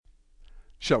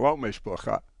Shalom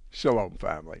Mishpacha. Shalom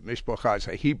family. Mishpacha is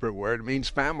a Hebrew word. It means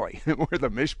family. We're the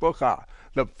Mishpacha,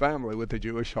 the family with a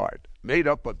Jewish heart, made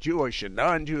up of Jewish and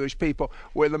non-Jewish people,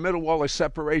 where the middle wall of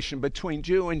separation between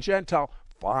Jew and Gentile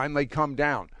finally come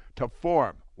down to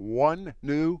form one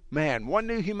new man, one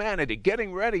new humanity,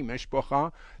 getting ready,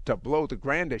 Mishpacha, to blow the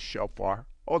grandest shofar,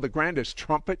 or the grandest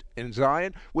trumpet in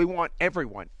Zion. We want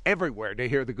everyone, everywhere to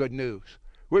hear the good news.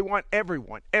 We want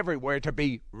everyone, everywhere to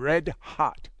be red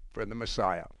hot for the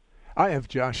Messiah. I have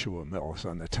Joshua Mills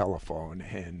on the telephone,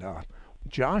 and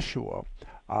Joshua,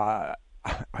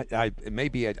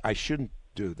 maybe I shouldn't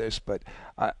do this, but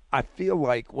I feel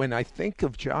like when I think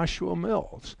of Joshua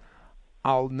Mills,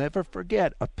 I'll never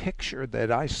forget a picture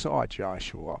that I saw,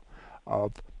 Joshua,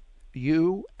 of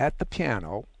you at the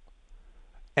piano,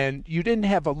 and you didn't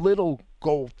have a little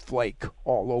gold flake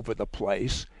all over the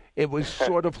place. It was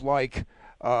sort of like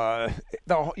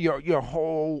your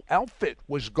whole outfit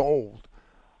was gold.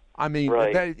 I mean,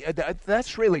 right.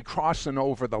 that's really crossing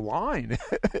over the line.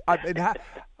 I mean, that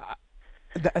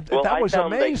was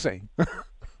amazing.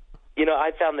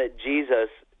 I found that Jesus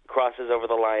crosses over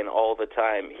the line all the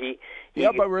time. He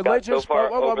but religious, got so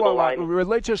far over the line.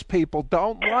 Religious people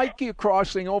don't like you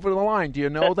crossing over the line. Do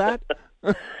you know that?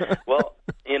 Well,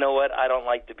 you know what? I don't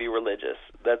like to be religious.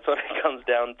 That's what it comes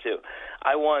down to.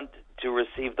 I want to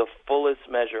receive the fullest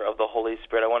measure of the Holy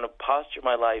Spirit. I want to posture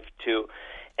my life to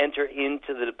enter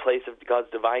into the place of God's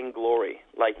divine glory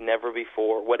like never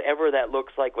before. Whatever that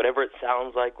looks like, whatever it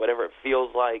sounds like, whatever it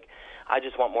feels like, I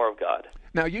just want more of God.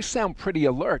 Now, you sound pretty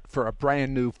alert for a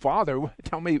brand new father.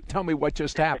 Tell me what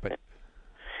just happened.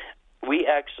 We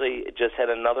actually just had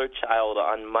another child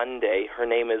on Monday. Her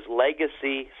name is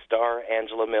Legacy Star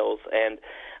Angela Mills, and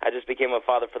I just became a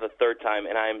father for the third time,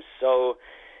 and I am so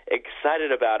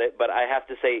excited about it. But I have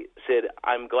to say, Sid,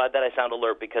 I'm glad that I sound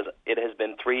alert because it has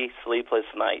been 3 sleepless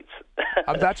nights.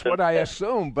 That's what I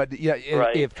assumed, but yeah,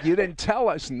 right. If you didn't tell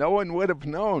us, no one would have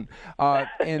known. I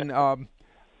kind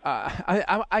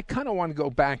of want to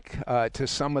go back to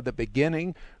some of the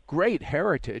beginning. Great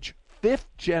heritage. 5th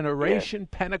generation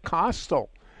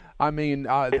Pentecostal. I mean,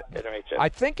 I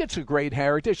think it's a great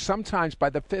heritage. Sometimes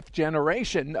by the 5th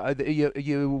generation,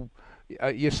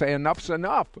 you say enough's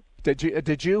enough.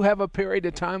 Did you have a period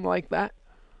of time like that?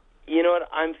 You know what?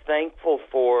 I'm thankful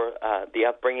for the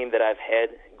upbringing that I've had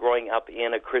growing up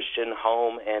in a Christian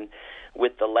home and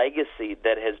with the legacy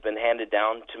that has been handed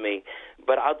down to me.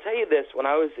 But I'll tell you this, when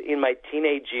I was in my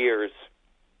teenage years,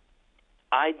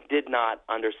 I did not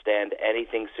understand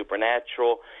anything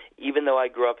supernatural. Even though I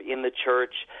grew up in the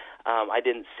church, I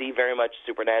didn't see very much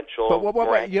supernatural. But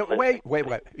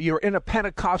wait. You're in a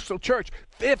Pentecostal church.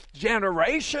 5th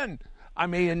generation? I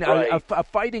mean, right. a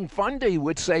Fighting Fundy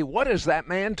would say, what is that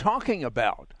man talking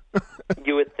about?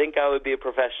 You would think I would be a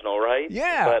professional, right?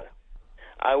 Yeah. But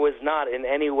I was not in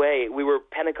any way. We were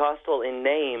Pentecostal in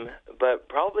name, but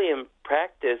probably in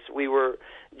practice we were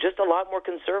just a lot more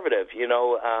conservative,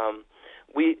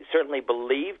 We certainly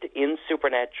believed in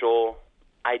supernatural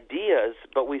ideas,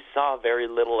 but we saw very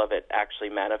little of it actually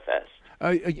manifest.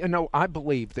 I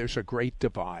believe there's a great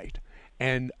divide,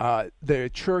 and the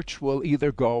church will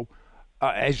either go,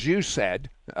 as you said,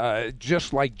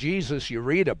 just like Jesus you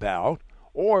read about,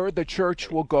 or the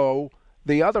church will go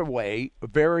the other way,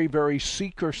 very, very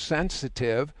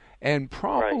seeker-sensitive, and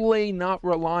probably not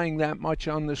relying that much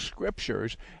on the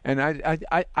scriptures. And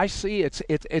I see it's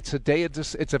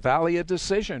a valley of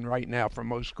decision right now for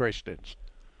most Christians.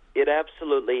 It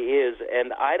absolutely is,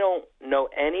 and I don't know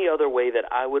any other way that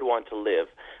I would want to live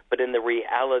but in the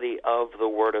reality of the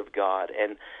Word of God,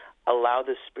 and allow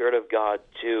the Spirit of God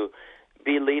to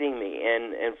be leading me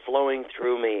and flowing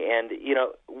through me. And,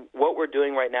 what we're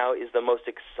doing right now is the most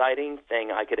exciting thing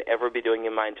I could ever be doing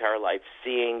in my entire life,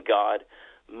 seeing God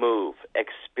move,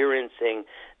 experiencing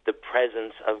the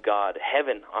presence of God,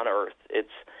 heaven on earth.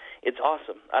 It's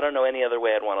awesome. I don't know any other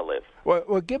way I'd want to live.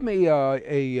 Well, give me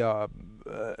a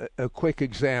quick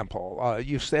example.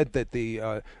 You said that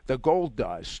the gold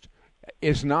dust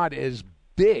is not as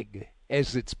big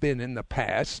as it's been in the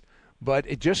past, but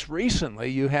just recently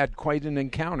you had quite an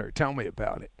encounter. Tell me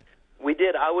about it. We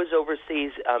did. I was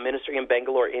overseas ministering in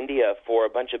Bangalore, India, for a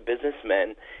bunch of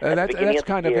businessmen. That's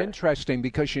kind of interesting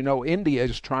because, India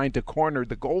is trying to corner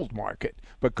the gold market.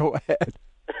 But go ahead.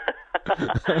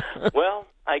 Well,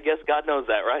 I guess God knows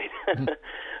that, right?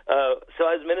 So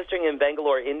I was ministering in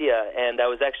Bangalore, India, and I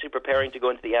was actually preparing to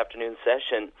go into the afternoon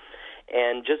session.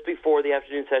 And just before the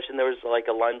afternoon session, there was like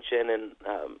a luncheon and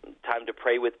time to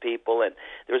pray with people. And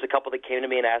there was a couple that came to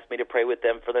me and asked me to pray with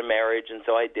them for their marriage, and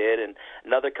so I did. And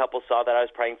another couple saw that I was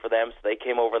praying for them, so they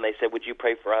came over and they said, "Would you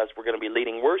pray for us? We're going to be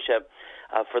leading worship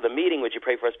for the meeting. Would you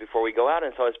pray for us before we go out?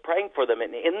 And so I was praying for them,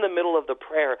 and in the middle of the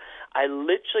prayer, I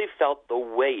literally felt the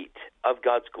weight of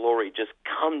God's glory just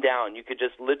come down. You could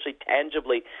just literally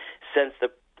tangibly sense the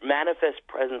manifest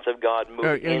presence of God move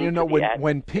and into the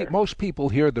atmosphere. Most people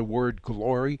hear the word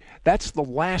glory, that's the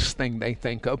last thing they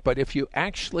think of. But if you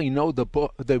actually know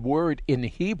the word in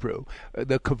Hebrew,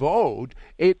 the kavod,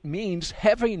 it means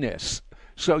heaviness.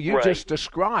 So you just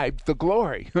described the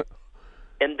glory.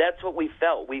 And that's what we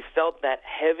felt. We felt that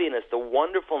heaviness, the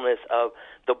wonderfulness of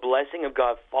the blessing of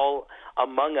God fall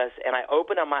among us. And I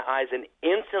opened up my eyes, and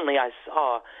instantly I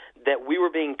saw that we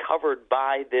were being covered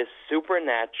by this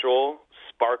supernatural,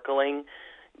 sparkling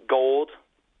gold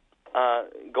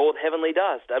heavenly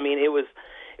dust. I mean, it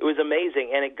was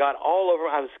amazing, and it got all over.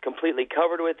 I was completely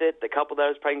covered with it. The couple that I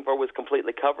was praying for was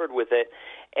completely covered with it.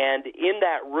 And in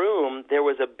that room, there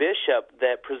was a bishop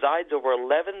that presides over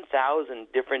 11,000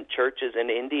 different churches in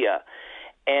India.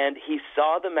 And he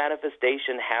saw the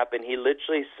manifestation happen. He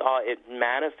literally saw it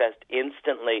manifest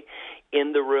instantly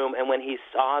in the room. And when he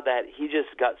saw that, he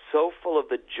just got so full of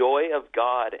the joy of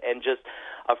God, and just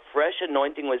a fresh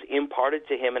anointing was imparted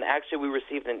to him. And actually, we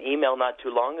received an email not too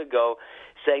long ago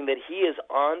saying that he is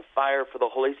on fire for the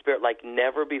Holy Spirit like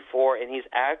never before, and he's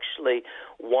actually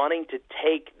wanting to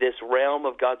take this realm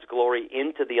of God's glory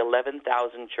into the 11,000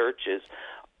 churches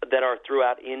that are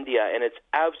throughout India. And it's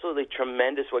absolutely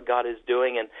tremendous what God is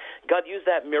doing. And God used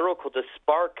that miracle to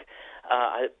spark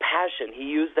a passion. He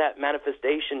used that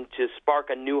manifestation to spark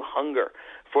a new hunger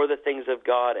for the things of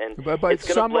God. And but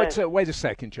some would say, wait a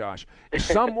second, Josh.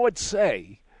 Some would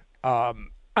say,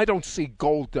 I don't see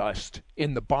gold dust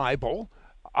in the Bible.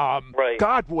 Right.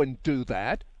 God wouldn't do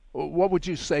that. What would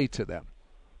you say to them?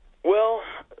 Well,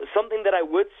 something that I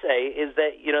would say is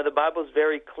that, the Bible is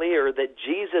very clear that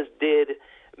Jesus did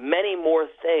many more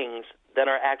things than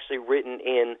are actually written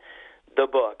in the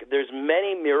book. There's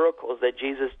many miracles that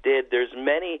Jesus did. There's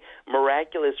many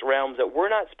miraculous realms that were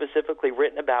not specifically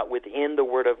written about within the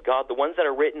Word of God. The ones that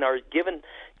are written are given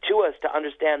to us to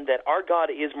understand that our God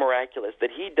is miraculous, that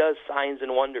He does signs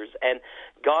and wonders, and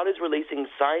God is releasing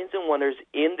signs and wonders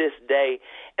in this day.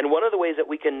 And one of the ways that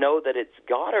we can know that it's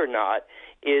God or not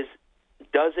is,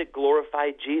 does it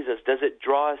glorify Jesus? Does it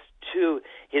draw us to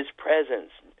His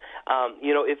presence?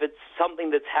 If it's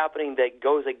something that's happening that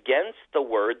goes against the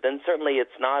Word, then certainly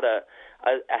it's not a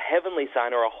heavenly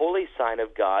sign or a holy sign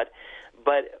of God.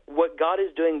 But what God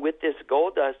is doing with this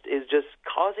gold dust is just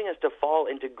causing us to fall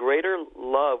into greater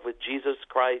love with Jesus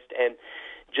Christ and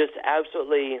just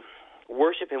absolutely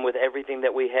worship Him with everything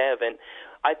that we have. And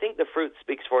I think the fruit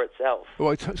speaks for itself.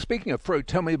 Well, speaking of fruit,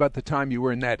 tell me about the time you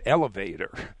were in that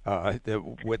elevator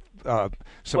with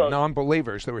some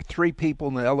non-believers. There were 3 people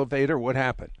in the elevator. What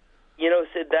happened?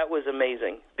 Sid, that was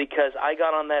amazing, because I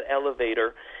got on that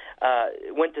elevator,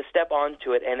 went to step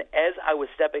onto it, and as I was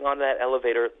stepping onto that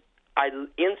elevator, I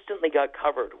instantly got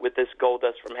covered with this gold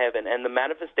dust from heaven, and the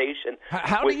manifestation.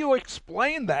 How do you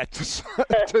explain that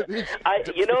to these,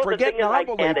 forget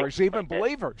non-believers, even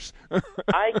believers?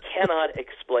 I cannot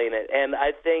explain it, and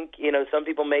I think, some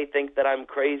people may think that I'm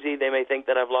crazy. They may think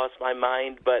that I've lost my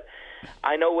mind, but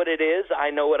I know what it is. I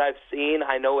know what I've seen.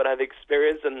 I know what I've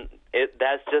experienced, and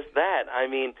that's just that. I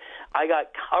mean, I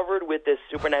got covered with this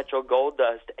supernatural gold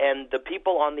dust, and the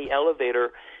people on the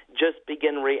elevator just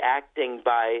began reacting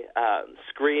by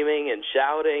screaming and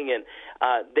shouting, and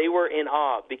they were in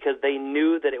awe because they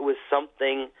knew that it was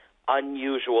something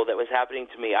unusual that was happening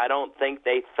to me. I don't think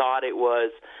they thought it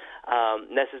was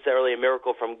necessarily a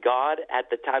miracle from God at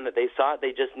the time that they saw it.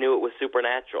 They just knew it was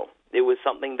supernatural. It was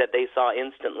something that they saw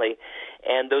instantly.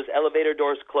 And those elevator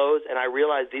doors closed, and I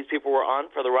realized these people were on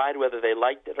for the ride whether they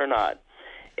liked it or not.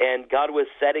 And God was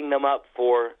setting them up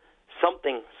for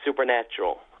something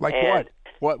supernatural. Like what?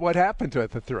 What happened to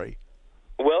the 3?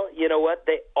 Well, you know what?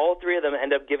 All 3 of them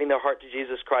end up giving their heart to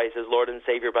Jesus Christ as Lord and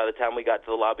Savior by the time we got to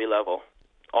the lobby level.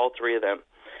 All 3 of them.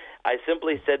 I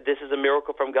simply said, this is a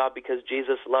miracle from God because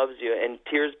Jesus loves you. And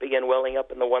tears began welling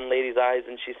up in the one lady's eyes,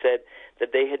 and she said that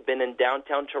they had been in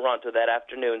downtown Toronto that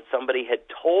afternoon. Somebody had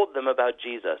told them about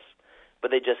Jesus, but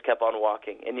they just kept on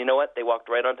walking. And you know what? They walked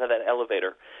right onto that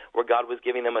elevator where God was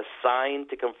giving them a sign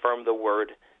to confirm the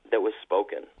word that was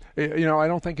spoken. I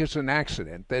don't think it's an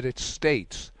accident that it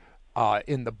states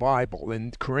in the Bible,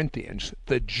 in Corinthians,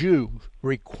 the Jew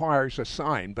requires a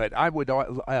sign. But I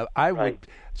would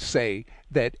say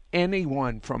that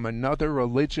anyone from another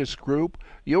religious group,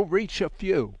 you'll reach a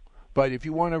few. But if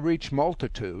you want to reach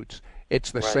multitudes,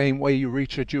 it's the same way you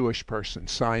reach a Jewish person,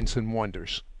 signs and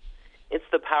wonders. It's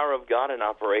the power of God in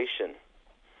operation.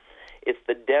 It's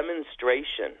the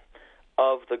demonstration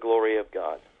of the glory of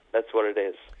God. That's what it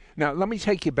is. Now, let me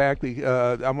take you back.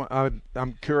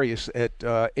 I'm curious. At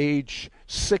age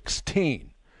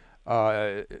 16,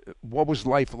 what was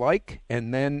life like?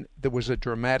 And then there was a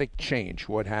dramatic change.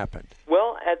 What happened?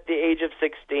 Well, at the age of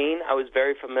 16, I was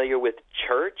very familiar with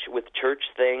church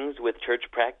things, with church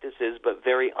practices, but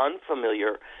very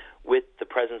unfamiliar with the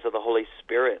presence of the Holy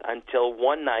Spirit until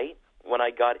one night when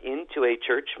I got into a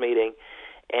church meeting,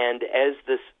 and as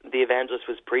the evangelist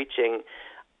was preaching,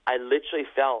 I literally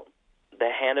felt the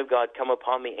hand of God come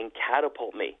upon me and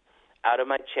catapult me out of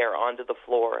my chair onto the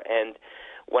floor. And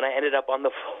when I ended up on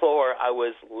the floor, I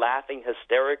was laughing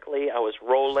hysterically. I was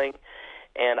rolling,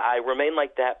 and I remained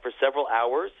like that for several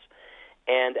hours.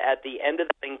 And at the end of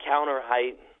the encounter,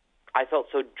 I felt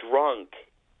so drunk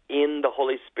in the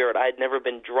Holy Spirit. I had never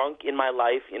been drunk in my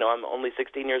life. You know, I'm only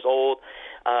 16 years old,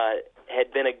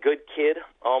 had been a good kid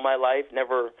all my life,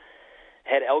 never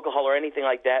had alcohol or anything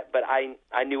like that, but I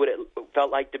knew what it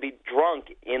felt like to be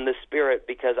drunk in the Spirit,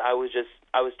 because I was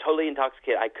totally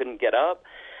intoxicated. I couldn't get up.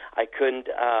 I couldn't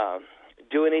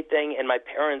do anything, and my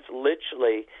parents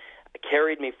literally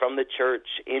carried me from the church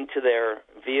into their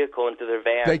vehicle, into their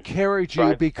van. They carried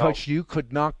you because you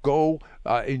could not go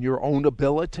in your own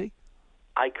ability?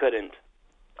 I couldn't.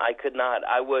 I could not.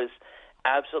 I was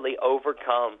absolutely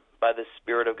overcome by the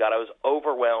Spirit of God. I was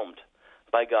overwhelmed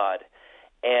by God.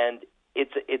 And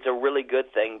it's a really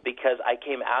good thing, because I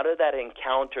came out of that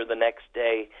encounter the next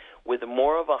day with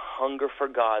more of a hunger for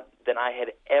God than I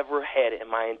had ever had in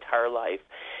my entire life.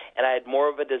 And I had more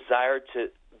of a desire to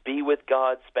be with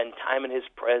God, spend time in His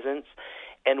presence.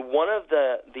 And one of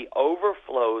the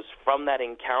overflows from that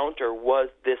encounter was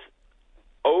this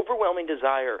overwhelming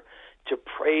desire to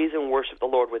praise and worship the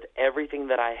Lord with everything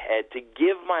that I had, to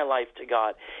give my life to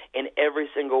God in every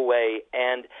single way.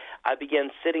 And I began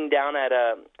sitting down at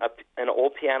an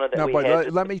old piano that we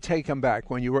had. Let me take you back.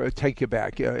 When you were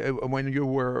when you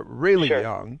were really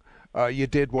young, you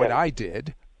did what I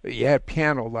did. You had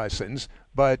piano lessons,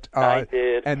 but I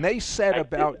did. And they said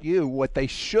about you what they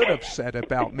should have said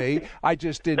about me. I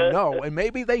just didn't know, and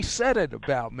maybe they said it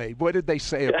about me. What did they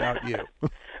say about you?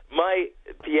 My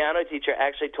piano teacher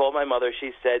actually told my mother,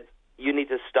 she said, "You need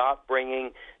to stop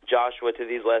bringing Joshua to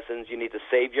these lessons. You need to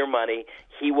save your money.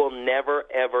 He will never,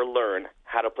 ever learn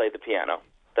how to play the piano."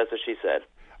 That's what she said.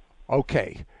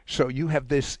 Okay, so you have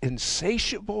this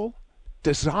insatiable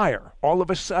desire all of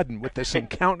a sudden with this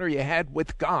encounter you had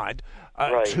with God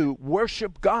to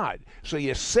worship God. So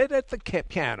you sit at the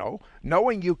piano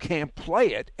knowing you can't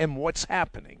play it, and what's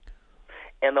happening?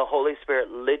 And the Holy Spirit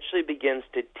literally begins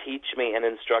to teach me and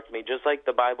instruct me, just like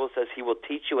the Bible says He will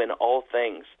teach you in all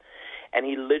things. And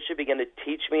He literally began to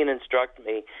teach me and instruct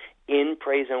me in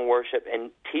praise and worship, and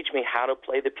teach me how to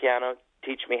play the piano,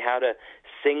 teach me how to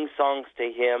sing songs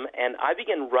to Him. And I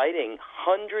began writing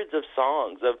hundreds of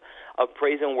songs, of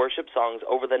praise and worship songs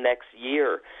over the next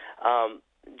year.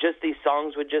 Just these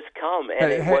songs would just come.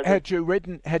 And had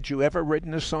you ever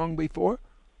written a song before?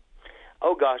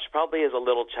 Oh, gosh, probably as a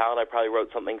little child I probably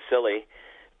wrote something silly,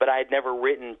 but I had never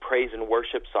written praise and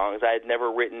worship songs. I had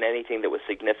never written anything that was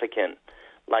significant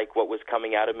like what was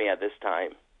coming out of me at this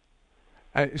time.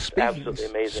 Absolutely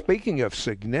amazing. Speaking of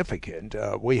significant,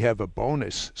 we have a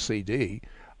bonus CD,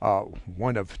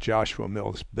 one of Joshua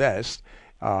Mills' best,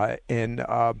 and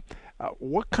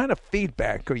what kind of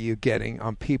feedback are you getting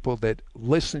on people that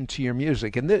listen to your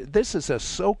music? And this is a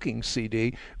soaking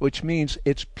CD, which means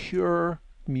it's pure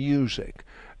music.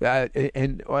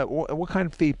 And what kind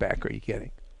of feedback are you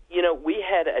getting? You know, we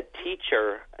had a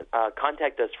teacher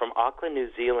contact us from Auckland, New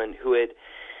Zealand, who had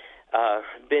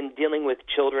been dealing with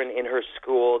children in her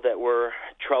school that were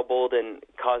troubled and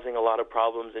causing a lot of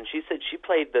problems. And she said she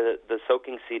played the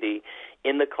soaking CD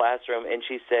in the classroom, and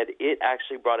she said it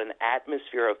actually brought an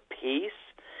atmosphere of peace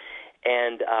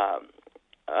and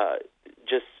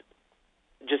just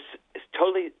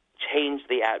totally changed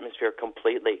the atmosphere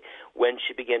completely when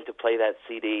she began to play that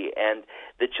CD. And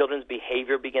the children's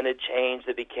behavior began to change.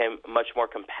 They became much more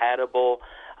compatible,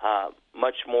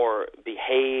 much more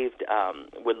behaved,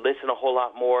 would listen a whole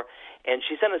lot more. And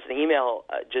she sent us an email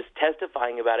just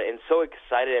testifying about it and so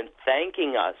excited and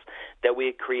thanking us that we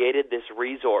had created this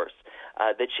resource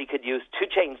that she could use to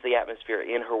change the atmosphere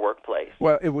in her workplace.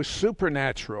 Well, it was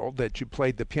supernatural that you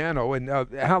played the piano. And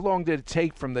how long did it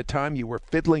take from the time you were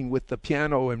fiddling with the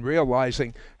piano and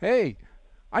realizing, hey,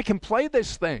 I can play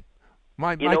this thing?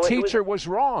 My teacher was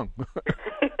wrong.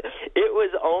 It was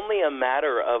only a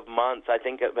matter of months, I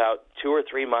think about 2 or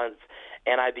 3 months,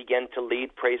 and I began to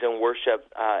lead praise and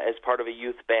worship as part of a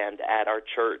youth band at our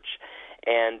church.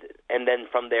 And then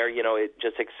from there, you know, it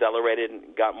just accelerated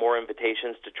and got more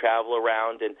invitations to travel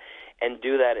around and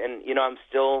do that. And, you know, I'm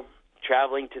still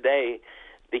traveling today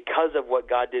because of what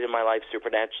God did in my life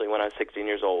supernaturally when I was 16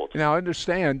 years old. Now,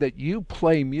 understand that you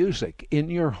play music in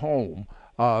your home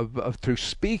through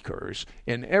speakers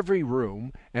in every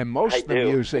room, and most of the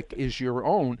music is your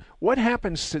own. What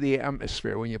happens to the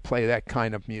atmosphere when you play that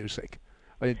kind of music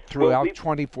throughout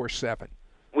 24/7?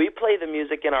 We play the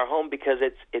music in our home because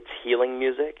it's healing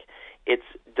music. It's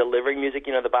delivering music.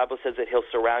 You know, the Bible says that He'll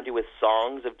surround you with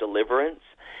songs of deliverance.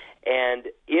 And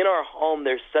in our home,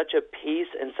 there's such a peace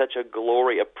and such a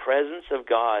glory, a presence of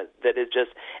God that is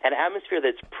just an atmosphere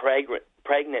that's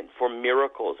pregnant for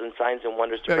miracles and signs and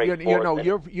wonders to break forth. You know,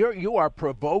 you are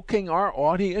provoking our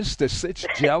audience to such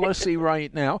jealousy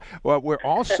right now. Well, we're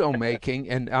also making,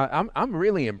 and I'm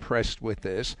really impressed with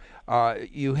this.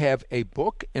 You have a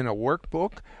book and a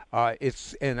workbook.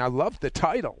 And I love the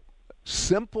title,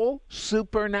 Simple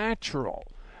Supernatural.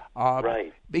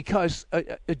 Right. Because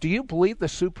do you believe the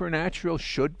supernatural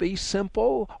should be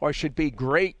simple or should be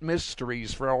great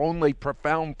mysteries for only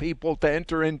profound people to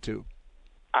enter into?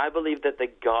 I believe that the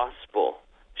gospel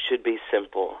should be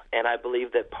simple, and I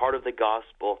believe that part of the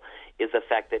gospel is the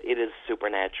fact that it is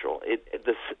supernatural.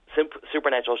 The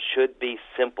supernatural should be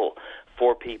simple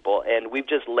for people, and we've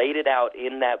just laid it out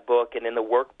in that book and in the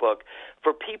workbook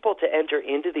for people to enter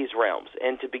into these realms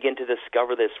and to begin to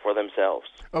discover this for themselves.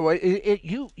 Oh,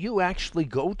 you actually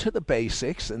go to the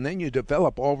basics, and then you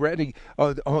develop already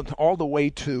all the way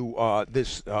to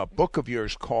this book of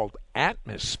yours called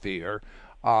Atmosphere.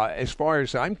 As far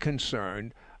as I'm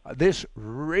concerned, this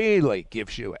really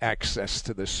gives you access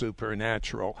to the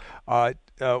supernatural.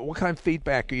 What kind of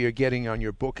feedback are you getting on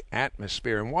your book,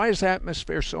 Atmosphere, and why is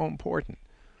atmosphere so important?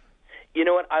 You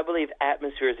know what? I believe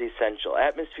atmosphere is essential.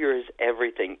 Atmosphere is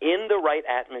everything. In the right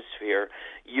atmosphere,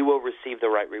 you will receive the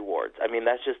right rewards. I mean,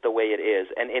 that's just the way it is.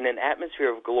 And in an atmosphere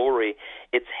of glory,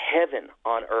 it's heaven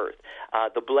on earth.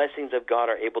 The blessings of God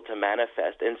are able to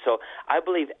manifest. And so I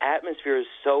believe atmosphere is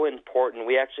so important.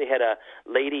 We actually had a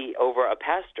lady over, a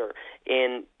pastor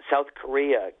in South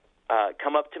Korea,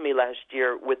 come up to me last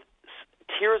year with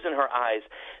tears in her eyes,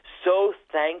 so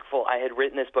thankful I had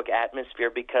written this book, Atmosphere,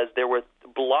 because there were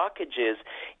blockages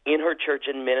in her church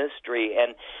and ministry,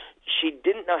 and she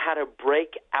didn't know how to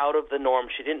break out of the norm.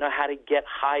 She didn't know how to get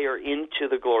higher into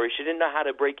the glory. She didn't know how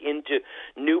to break into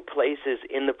new places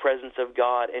in the presence of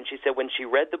God. And she said when she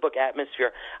read the book,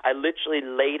 Atmosphere, I literally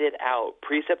laid it out,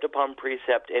 precept upon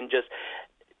precept, and just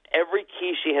every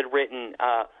key she had written,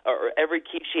 or every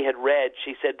key she had read,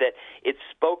 she said that it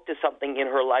spoke to something in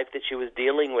her life that she was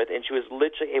dealing with, and she was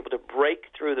literally able to break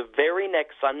through the very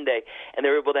next Sunday, and they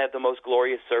were able to have the most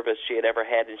glorious service she had ever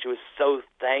had. And she was so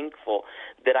thankful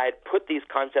that I had put these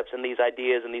concepts and these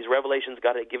ideas and these revelations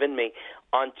God had given me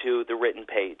onto the written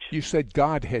page. You said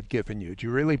God had given you. Do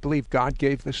you really believe God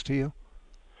gave this to you?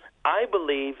 I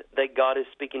believe that God is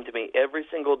speaking to me every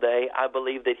single day. I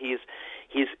believe that He's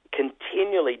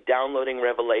continually downloading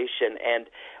revelation, and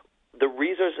the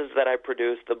resources that I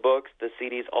produce, the books, the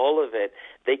CDs, all of it,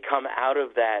 they come out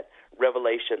of that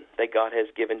revelation that God has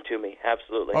given to me.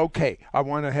 Absolutely. Okay, I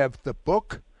want to have the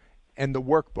book and the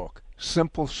workbook,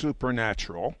 Simple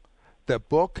Supernatural, the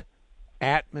book,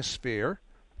 Atmosphere,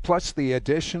 plus the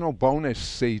additional bonus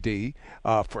CD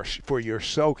for your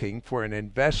soaking for an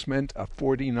investment of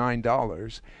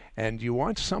 $49. And you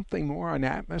want something more on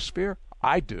Atmosphere?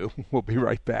 I do. We'll be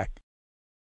right back.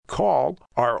 Call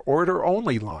our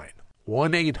order-only line,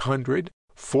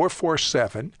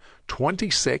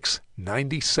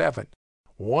 1-800-447-2697,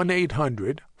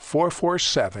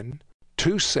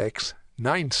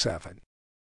 1-800-447-2697.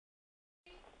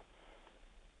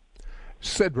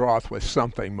 Sid Roth with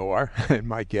Something More, and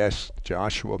my guest,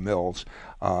 Joshua Mills.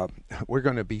 We're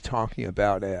going to be talking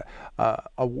about a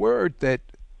word that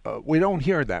we don't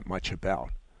hear that much about,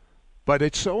 but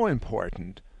it's so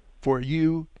important for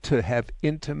you to have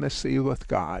intimacy with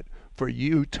God, for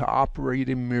you to operate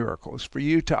in miracles, for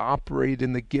you to operate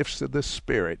in the gifts of the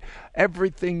Spirit.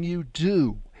 Everything you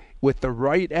do with the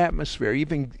right atmosphere,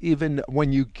 even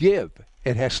when you give,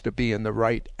 it has to be in the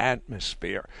right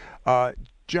atmosphere.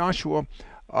 Joshua,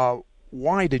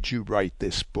 why did you write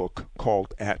this book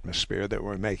called Atmosphere that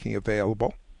we're making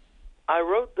available? I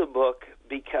wrote the book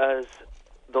because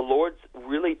the Lord's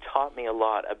really taught me a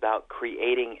lot about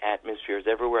creating atmospheres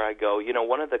everywhere I go. You know,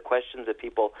 one of the questions that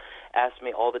people ask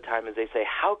me all the time is they say,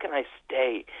 how can I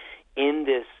stay in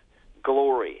this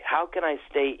glory? How can I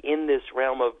stay in this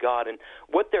realm of God? And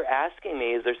what they're asking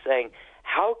me is they're saying,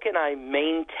 how can I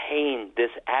maintain this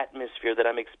atmosphere that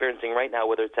I'm experiencing right now,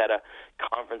 whether it's at a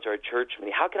conference or a church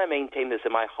meeting? How can I maintain this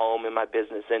in my home, in my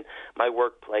business, in my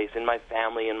workplace, in my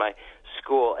family, in my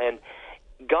school? And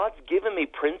God's given me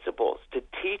principles to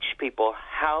teach people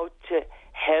how to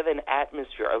heaven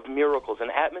atmosphere of miracles, an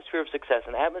atmosphere of success,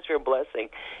 an atmosphere of blessing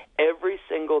every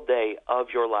single day of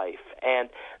your life. And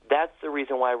that's the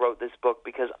reason why I wrote this book,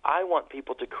 because I want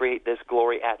people to create this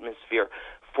glory atmosphere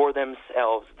for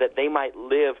themselves, that they might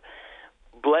live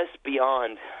blessed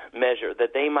beyond measure,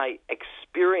 that they might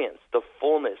experience the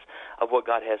fullness of what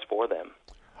God has for them.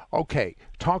 Okay,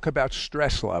 talk about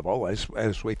stress level.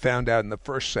 As we found out in the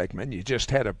first segment, you just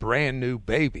had a brand new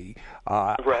baby,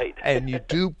 right? And you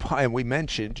do, and we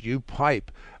mentioned you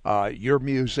pipe your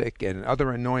music and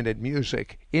other anointed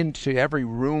music into every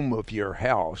room of your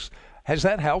house. Has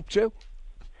that helped you?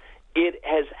 It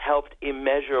has helped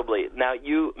immeasurably. Now,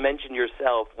 you mentioned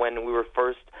yourself when we were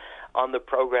first on the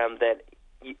program that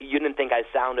you didn't think I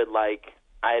sounded like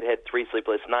I had 3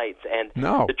 sleepless nights, and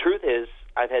no. The truth is,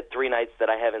 I've had 3 nights that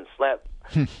I haven't slept,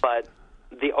 but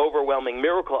the overwhelming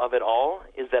miracle of it all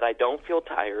is that I don't feel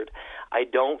tired, I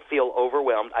don't feel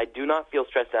overwhelmed, I do not feel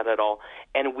stressed out at all,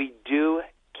 and we do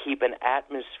keep an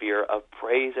atmosphere of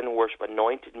praise and worship,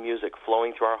 anointed music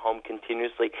flowing through our home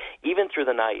continuously, even through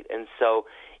the night. And so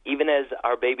even as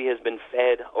our baby has been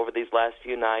fed over these last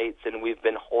few nights and we've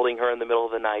been holding her in the middle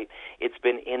of the night, it's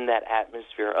been in that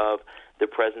atmosphere of the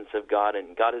presence of God,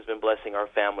 and God has been blessing our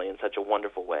family in such a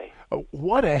wonderful way.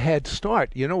 What a head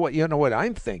start. You know what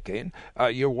I'm thinking?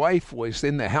 Your wife was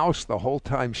in the house the whole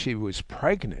time she was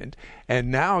pregnant,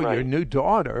 and now Right. your new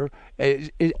daughter,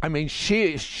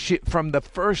 she from the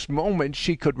first moment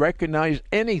she could recognize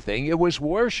anything. It was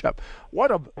worship.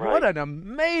 What an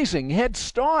amazing head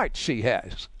start she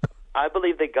has. I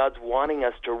believe that God's wanting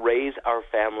us to raise our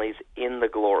families in the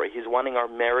glory. He's wanting our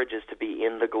marriages to be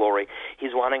in the glory.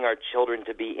 He's wanting our children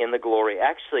to be in the glory.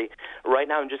 Actually, right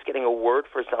now I'm just getting a word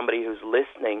for somebody who's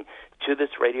listening to this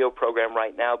radio program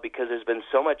right now, because there's been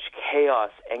so much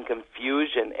chaos and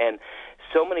confusion and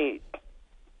so many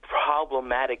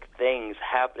problematic things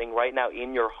happening right now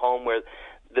in your home, where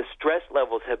the stress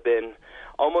levels have been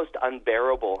almost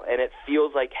unbearable, and it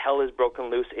feels like hell is broken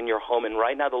loose in your home. And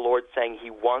right now the Lord's saying He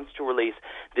wants to release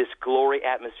this glory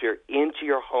atmosphere into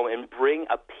your home and bring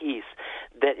a peace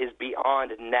that is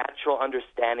beyond natural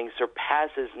understanding,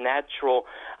 surpasses natural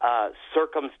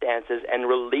circumstances, and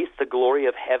release the glory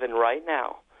of heaven right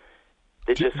now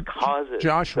that just causes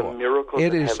Joshua, the miracles it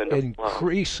of is heaven to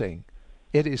increasing.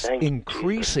 It is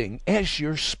increasing as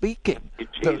you're speaking.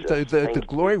 The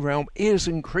glory realm is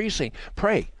increasing.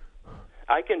 Pray.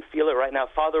 I can feel it right now.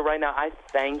 Father, right now, I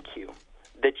thank you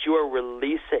that you are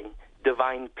releasing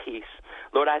divine peace.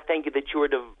 Lord, I thank you that you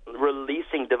are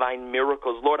releasing divine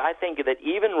miracles. Lord, I thank you that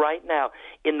even right now,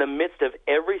 in the midst of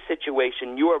every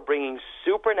situation, you are bringing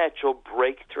supernatural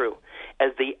breakthrough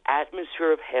as the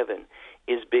atmosphere of heaven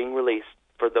is being released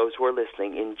for those who are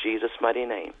listening, in Jesus' mighty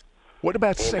name. What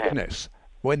about Amen. sickness?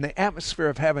 When the atmosphere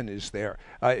of heaven is there,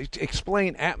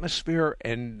 explain atmosphere,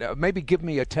 and maybe give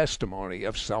me a testimony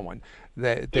of someone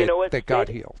that God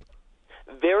healed.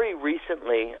 Very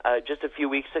recently, just a few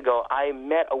weeks ago, I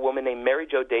met a woman named Mary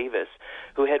Jo Davis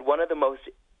who had one of the most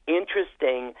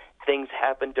interesting things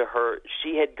happen to her.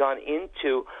 She had gone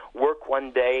into work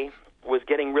one day, was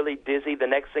getting really dizzy. The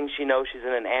next thing she knows, she's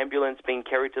in an ambulance being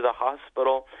carried to the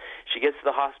hospital. She gets to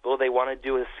the hospital. They want to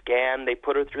do a scan. They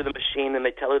put her through the machine, and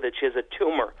they tell her that she has a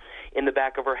tumor in the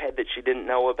back of her head that she didn't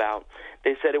know about.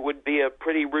 They said it would be a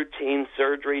pretty routine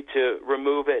surgery to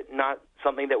remove it, not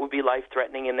something that would be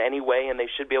life-threatening in any way, and they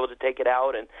should be able to take it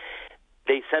out. And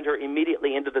they sent her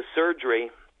immediately into the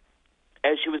surgery.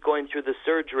 As she was going through the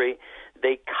surgery,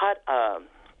 they cut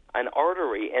an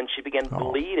artery, and she began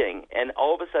bleeding, and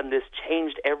all of a sudden this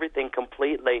changed everything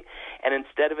completely. And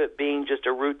instead of it being just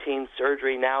a routine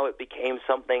surgery, now it became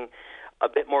something a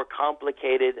bit more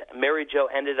complicated. Mary Jo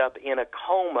ended up in a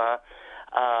coma.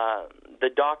 The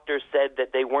doctor said that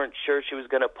they weren't sure she was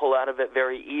going to pull out of it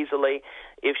very easily.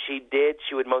 If she did,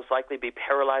 she would most likely be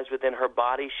paralyzed within her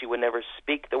body. She would never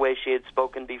speak the way she had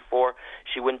spoken before.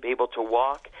 She wouldn't be able to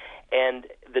walk. And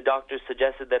the doctors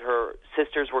suggested that her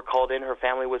sisters were called in, her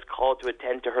family was called to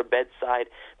attend to her bedside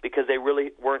because they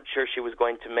really weren't sure she was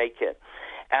going to make it.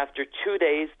 After 2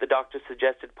 days, the doctor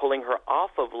suggested pulling her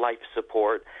off of life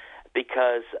support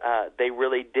because they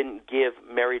really didn't give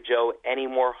Mary Jo any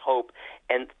more hope.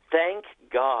 And thank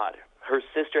God her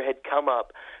sister had come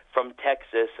up from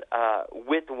Texas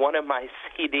with one of my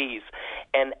CDs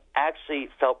and actually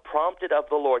felt prompted of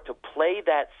the Lord to play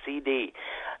that CD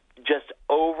just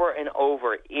over and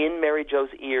over in Mary Jo's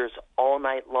ears all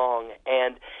night long.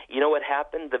 And you know what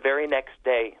happened? The very next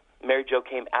day, Mary Jo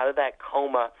came out of that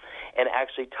coma and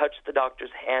actually touched the doctor's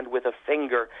hand with a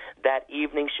finger. That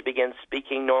evening, she began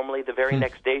speaking normally. The very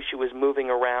next day, she was moving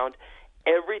around.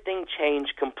 Everything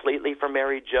changed completely for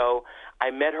Mary Jo.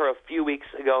 I met her a few weeks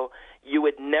ago. You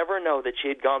would never know that she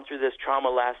had gone through this trauma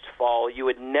last fall. You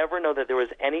would never know that there was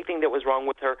anything that was wrong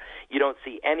with her. You don't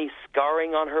see any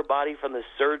scarring on her body from the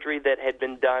surgery that had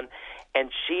been done.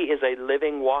 And she is a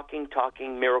living, walking,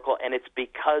 talking miracle. And it's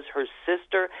because her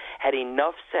sister had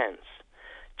enough sense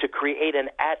to create an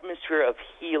atmosphere of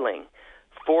healing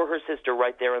for her sister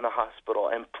right there in the hospital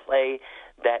and play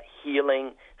that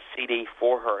healing CD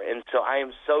for her. And so I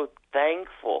am so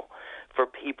thankful for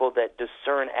people that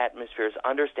discern atmospheres,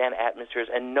 understand atmospheres,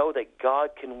 and know that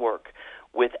God can work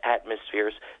with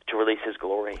atmospheres to release His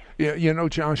glory. Yeah, you know,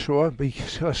 Joshua,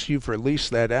 because you've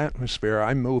released that atmosphere,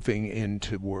 I'm moving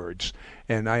into words.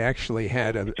 And I actually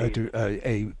had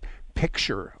a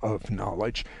picture of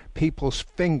knowledge. People's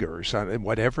fingers,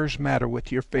 whatever's matter with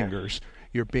your fingers,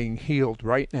 you're being healed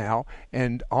right now.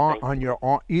 And on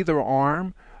your either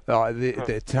arm,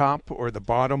 the top or the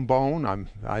bottom bone.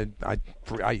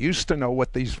 I used to know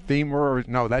what these femur.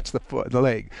 No, that's the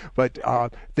leg. But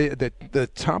the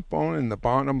top bone and the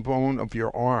bottom bone of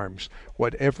your arms,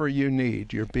 whatever you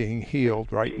need, you're being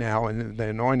healed right now, and the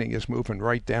anointing is moving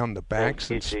right down the backs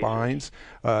and spines.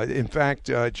 In fact,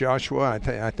 Joshua,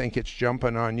 I think it's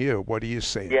jumping on you. What do you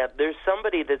see? Yeah, there's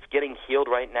somebody that's getting healed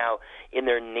right now in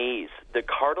their knees. The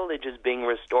cartilage is being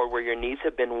restored where your knees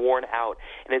have been worn out,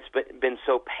 and it's been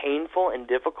so painful and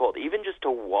difficult, even just to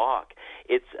walk.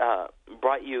 It's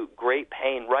brought you great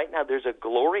pain. Right now, there's a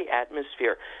glory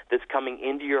atmosphere that's coming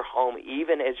into your home,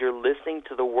 even as you're listening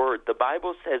to the Word. The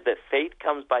Bible says that faith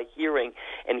comes by hearing,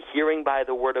 and hearing by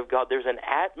the Word of God. There's an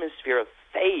atmosphere of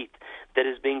faith that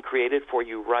is being created for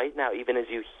you right now, even as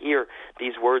you hear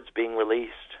these words being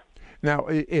released. Now,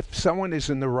 if someone is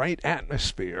in the right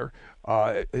atmosphere,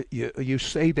 you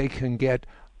say they can get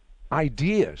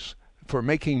ideas for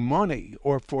making money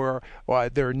or for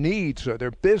their needs or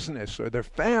their business or their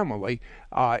family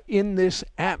in this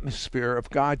atmosphere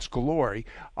of God's glory.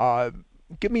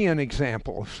 Give me an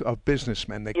example of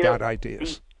businessmen that got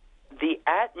ideas. The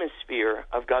atmosphere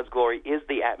of God's glory is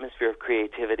the atmosphere of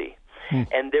creativity.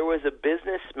 And there was a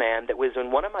businessman that was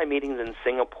in one of my meetings in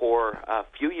Singapore a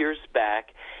few years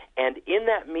back, and in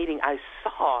that meeting I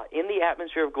saw in the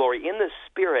atmosphere of glory, in the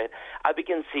Spirit, I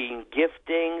began seeing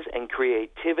giftings and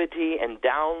creativity and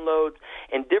downloads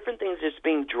and different things just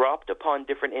being dropped upon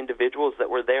different individuals that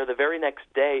were there. The very next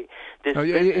day, this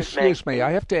excuse me,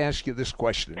 I have to ask you this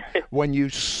question. When you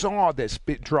saw this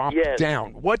drop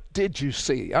down, what did you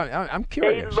see? I'm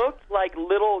curious. They looked like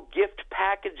little gift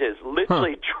packages,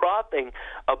 literally dropping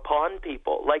upon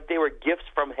people, like they were gifts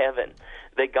from heaven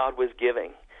that God was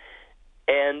giving.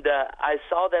 And I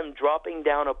saw them dropping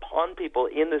down upon people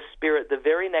in the Spirit. The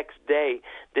very next day,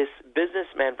 this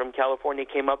businessman from California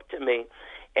came up to me,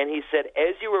 and he said,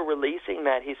 as you were releasing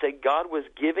that, he said, God was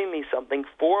giving me something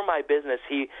for my business.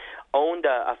 He owned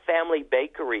a family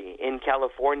bakery in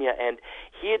California, and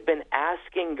he had been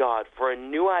asking God for a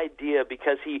new idea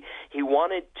because he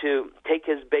wanted to take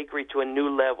his bakery to a new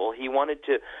level. He wanted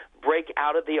to break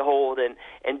out of the old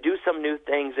and do some new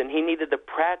things, and he needed the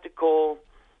practical,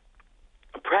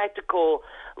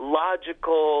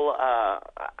 logical, I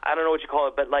don't know what you call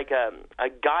it, but like a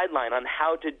guideline on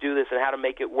how to do this and how to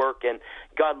make it work. And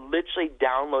God literally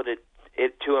downloaded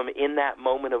it to him in that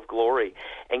moment of glory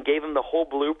and gave him the whole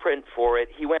blueprint for it.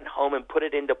 He went home and put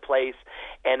it into place,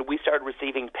 and we started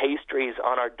receiving pastries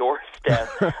on our doorstep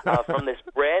from this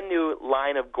brand new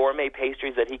line of gourmet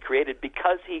pastries that he created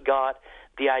because he got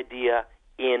the idea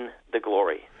in the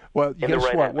glory. Well,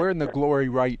 guess what? We're in the glory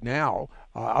right now.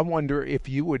 I wonder if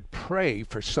you would pray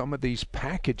for some of these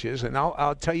packages, and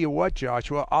I'll tell you what,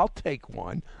 Joshua, I'll take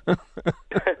one.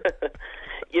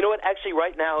 You know what? Actually,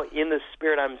 right now in the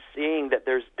Spirit, I'm seeing that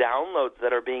there's downloads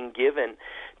that are being given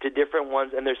to different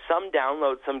ones, and there's some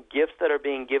downloads, some gifts that are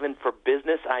being given for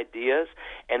business ideas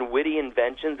and witty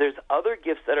inventions. There's other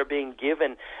gifts that are being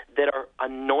given that are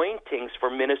anointings for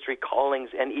ministry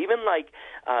callings, and even like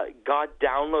God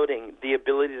downloading the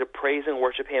ability to praise and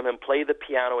worship Him and play the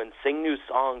piano and sing new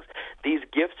songs. These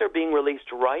gifts are being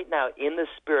released right now in the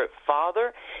Spirit.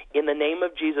 Father, in the name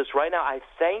of Jesus, right now, I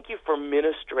thank you for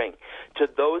ministering to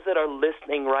those that are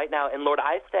listening right now. And Lord,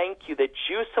 I thank you that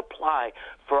you supply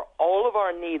for all of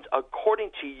our needs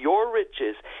according to your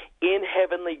riches in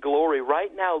heavenly glory.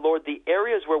 Right now, Lord, the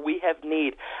areas where we have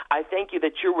need, I thank you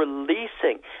that you're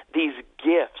releasing these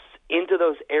gifts into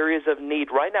those areas of need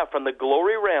right now, from the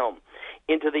glory realm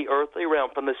into the earthly realm,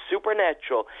 from the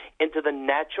supernatural into the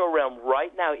natural realm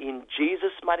right now. In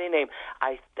Jesus' mighty name,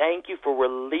 I thank you for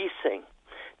releasing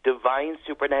divine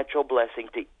supernatural blessing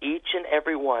to each and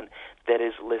every one that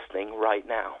is listening right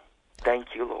now. Thank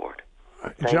you, Lord.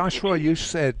 Joshua, you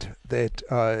said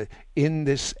that in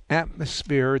this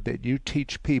atmosphere that you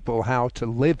teach people how to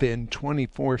live in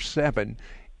 24/7,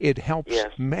 it helps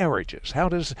marriages. How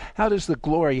does the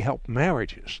glory help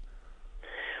marriages?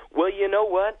 Well, you know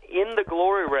what? In the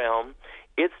glory realm,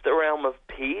 it's the realm of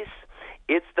peace.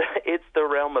 It's the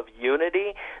realm of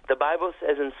unity. The Bible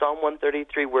says in Psalm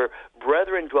 133, where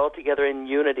brethren dwell together in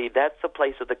unity, that's the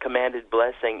place of the commanded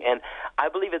blessing. And I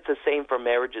believe it's the same for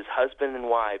marriages, husband and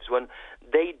wives. When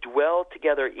they dwell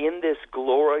together in this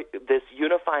glory, this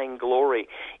unifying glory,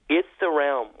 it's the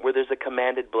realm where there's a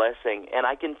commanded blessing. And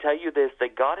I can tell you this,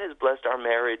 that God has blessed our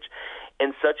marriage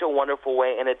in such a wonderful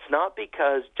way. And it's not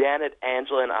because Janet,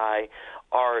 Angela, and I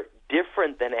are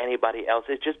different than anybody else.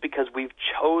 It's just because we've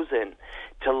chosen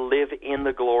to live in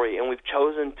the glory, and we've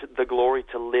chosen the glory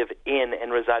to live in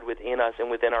and reside within us and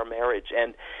within our marriage.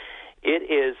 And it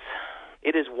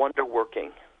is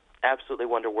wonder-working, absolutely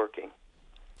wonder-working.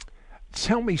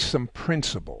 Tell me some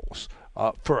principles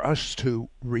for us to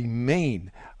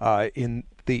remain in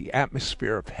the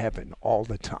atmosphere of heaven all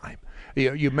the time.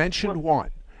 You mentioned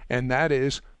one, and that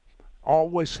is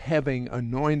always having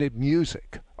anointed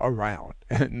music around,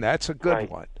 and that's a good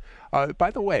one.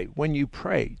 By the way, when you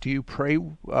pray, do you pray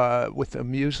with the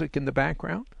music in the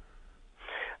background?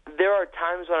 There are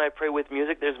times when I pray with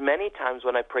music. There's many times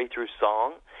when I pray through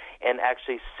song and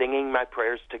actually singing my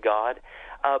prayers to God.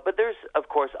 But there's, of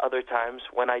course, other times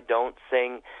when I don't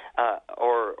sing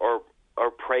or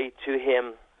pray to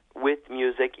Him with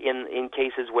music in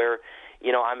cases where,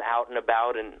 I'm out and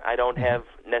about and I don't have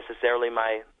necessarily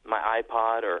my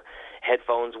iPod or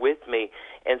headphones with me.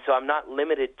 And so I'm not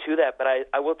limited to that. But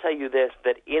I will tell you this,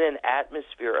 that in an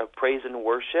atmosphere of praise and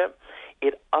worship,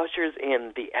 it ushers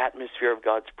in the atmosphere of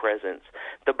God's presence.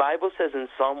 The Bible says in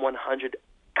Psalm 100,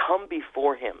 come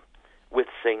before Him with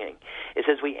singing. It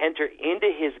says we enter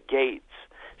into His gates,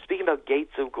 speaking about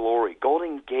gates of glory,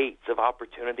 golden gates of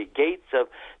opportunity, gates of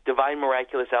divine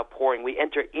miraculous outpouring. We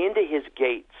enter into His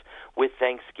gates with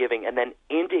thanksgiving and then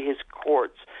into His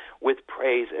courts with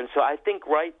praise. And so I think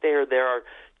right there are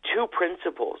two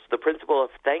principles, the principle of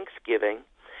thanksgiving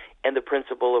and the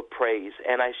principle of praise.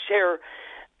 And I share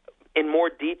in more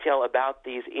detail about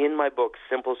these in my book,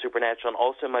 Simple Supernatural, and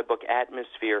also in my book,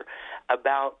 Atmosphere,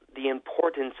 about the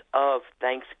importance of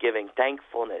thanksgiving,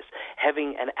 thankfulness,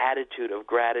 having an attitude of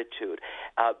gratitude,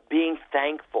 being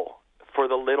thankful for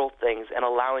the little things and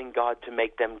allowing God to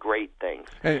make them great things.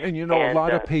 And a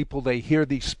lot of people, they hear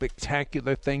these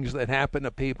spectacular things that happen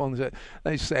to people, and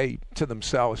they say to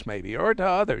themselves maybe, or to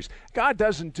others, God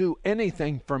doesn't do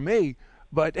anything for me.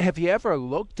 But have you ever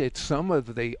looked at some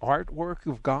of the artwork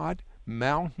of God?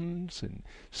 Mountains and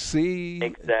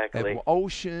sea and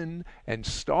ocean and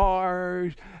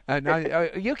stars, and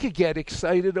you could get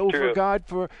excited over God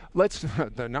for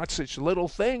they're not such little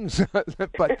things,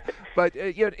 but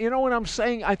you know what I'm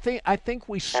saying. I think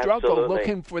we struggle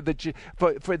looking for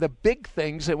the big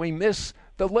things, and we miss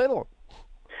the little.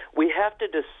 We have to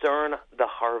discern the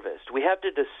harvest. We have to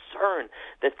discern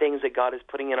the things that God is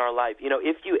putting in our life.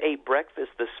 If you ate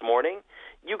breakfast this morning,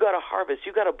 you got a harvest.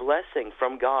 You got a blessing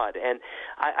from God. And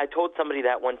I told somebody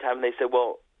that one time, and they said,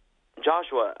 well,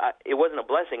 Joshua, it wasn't a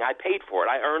blessing. I paid for it.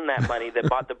 I earned that money that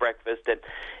bought the breakfast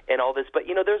and all this. But,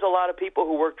 there's a lot of people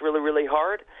who worked really, really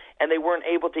hard, and they weren't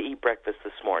able to eat breakfast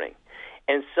this morning.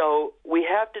 And so we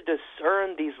have to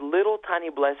discern these little tiny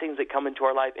blessings that come into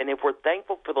our life. And if we're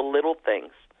thankful for the little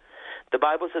things, the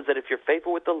Bible says that if you're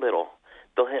faithful with the little,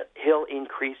 He'll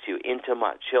increase you into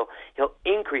much. He'll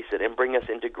increase it and bring us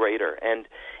into greater. And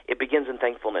it begins in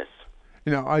thankfulness.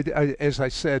 I as I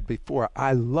said before,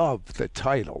 I love the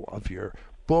title of your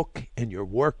book and your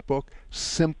workbook,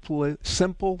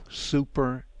 Simple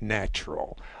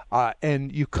Supernatural.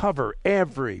 And you cover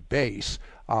every base.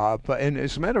 And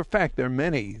as a matter of fact, there are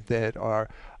many that are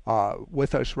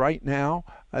with us right now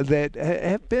that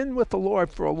have been with the Lord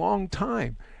for a long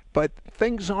time, but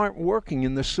things aren't working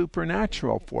in the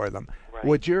supernatural for them. Right.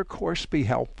 Would your course be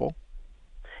helpful?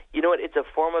 You know what? It's a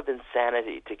form of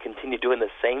insanity to continue doing the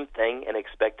same thing and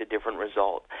expect a different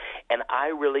result. And I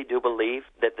really do believe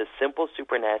that the Simple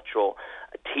Supernatural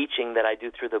teaching that I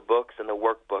do through the books and the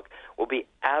workbook will be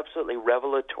absolutely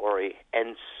revelatory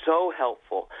and so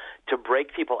helpful to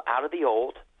break people out of the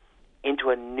old into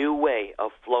a new way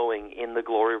of flowing in the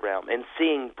glory realm and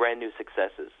seeing brand new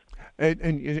successes.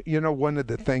 And you know, one of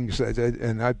the things,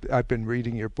 and I've been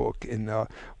reading your book, and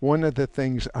one of the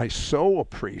things I so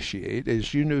appreciate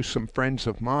is you knew some friends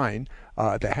of mine,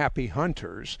 the Happy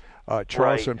Hunters,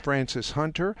 Charles and Francis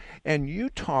Hunter, and you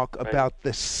talk about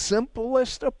the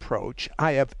simplest approach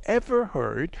I have ever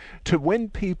heard to win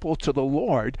people to the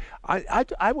Lord.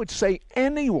 I would say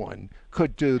anyone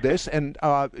could do this, and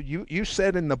you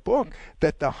said in the book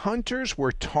that the Hunters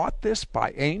were taught this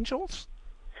by angels?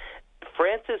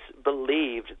 Frances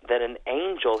believed that an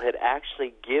angel had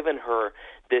actually given her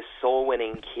this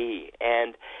soul-winning key,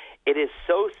 and it is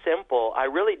so simple. I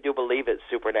really do believe it's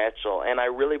supernatural, and I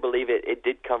really believe it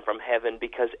did come from heaven,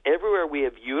 because everywhere we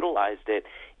have utilized it,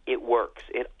 it works.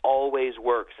 It always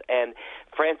works. And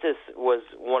Frances was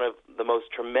one of the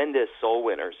most tremendous soul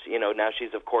winners. You know, now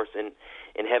she's, of course, in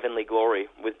heavenly glory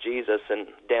with Jesus and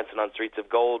dancing on streets of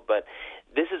gold, but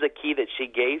this is a key that she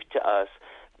gave to us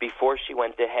before she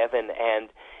went to heaven and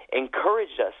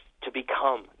encouraged us to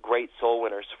become great soul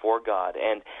winners for God.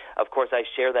 And, of course, I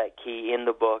share that key in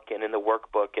the book and in the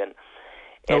workbook. And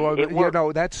you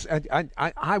know, that's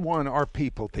I want our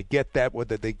people to get that,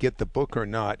 whether they get the book or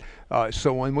not.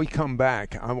 So when we come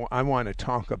back, I want to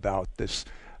talk about this.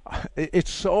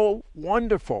 It's so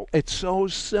wonderful. It's so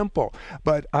simple.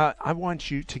 But I want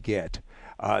you to get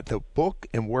the book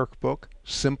and workbook,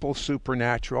 Simple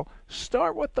Supernatural.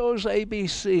 Start with those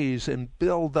ABCs and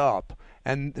build up.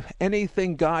 And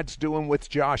anything God's doing with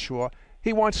Joshua,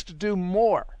 he wants to do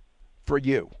more for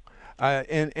you.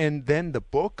 And then the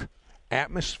book,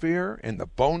 Atmosphere, and the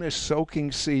bonus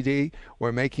soaking CD,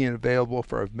 we're making it available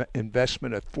for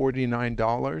investment at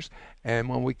 $49. And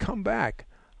when we come back,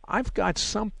 I've got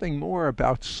something more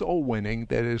about soul winning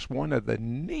that is one of the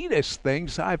neatest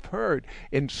things I've heard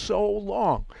in so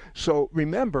long. So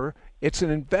remember, it's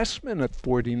an investment at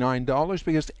 $49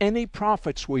 because any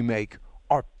profits we make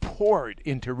are poured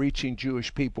into reaching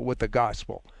Jewish people with the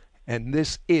gospel. And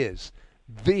this is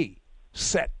the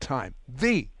set time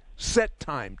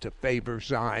to favor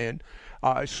Zion.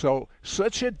 So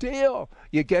such a deal.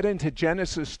 You get into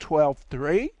Genesis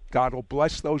 12:3. God will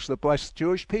bless those that bless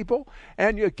Jewish people,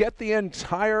 and you get the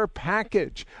entire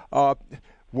package: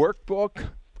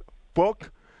 workbook,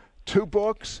 book, 2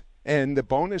 books, and the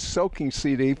bonus soaking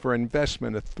CD for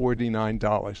investment at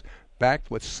 $49,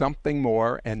 backed with something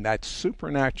more, and that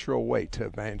supernatural way to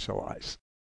evangelize.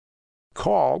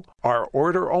 Call our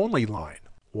order-only line,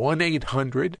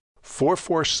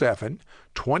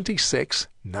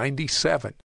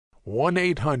 1-800-447-2697,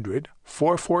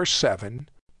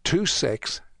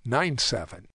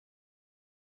 1-800-447-2697.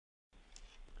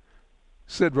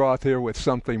 Sid Roth here with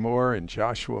Something More, and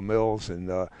Joshua Mills.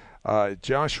 And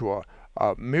Joshua,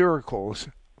 miracles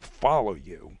follow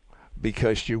you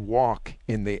because you walk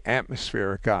in the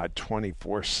atmosphere of God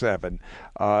 24/7.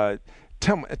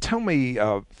 Tell me,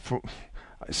 I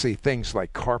see things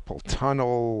like carpal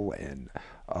tunnel and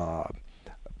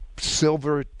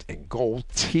silver and gold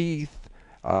teeth.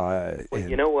 Well,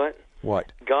 you know what?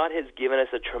 What? God has given us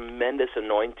a tremendous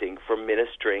anointing for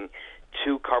ministering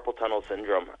to carpal tunnel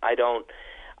syndrome. I don't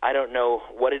know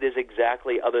what it is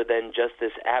exactly, other than just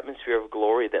this atmosphere of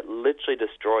glory that literally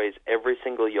destroys every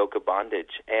single yoke of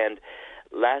bondage. And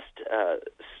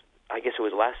I guess it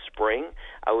was last spring,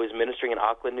 I was ministering in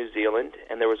Auckland, New Zealand,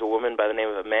 and there was a woman by the name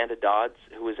of Amanda Dodds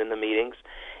who was in the meetings,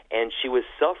 and she was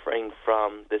suffering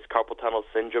from this carpal tunnel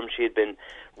syndrome. She had been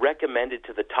recommended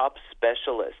to the top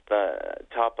specialist, the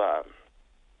top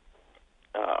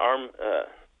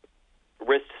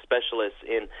wrist specialist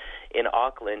in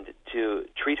Auckland to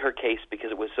treat her case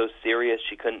because it was so serious.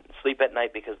 She couldn't sleep at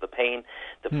night because of the pain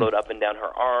that flowed up and down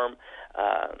her arm.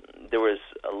 There was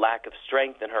a lack of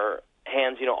strength in her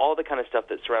hands, all the kind of stuff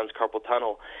that surrounds carpal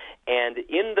tunnel. And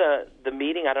in the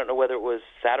meeting, I don't know whether it was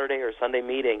Saturday or Sunday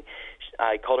meeting,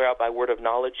 I called her out by word of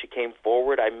knowledge. She came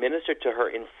forward. I ministered to her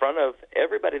in front of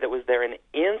everybody that was there, and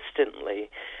instantly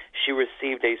she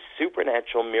received a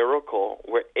supernatural miracle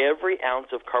where every ounce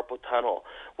of carpal tunnel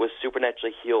was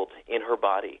supernaturally healed in her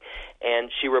body.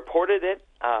 And she reported it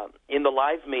in the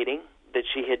live meeting that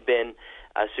she had been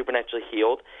supernaturally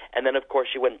healed. And then, of course,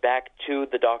 she went back to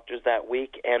the doctors that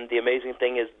week, and the amazing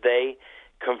thing is they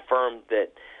confirmed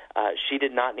that she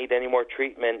did not need any more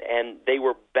treatment, and they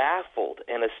were baffled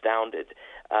and astounded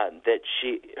that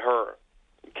her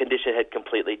condition had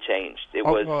completely changed. It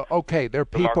was okay. There are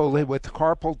people remarkable. with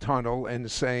carpal tunnel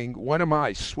and saying, "What am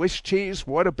I, Swiss cheese?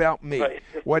 What about me?" Right.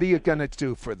 What are you going to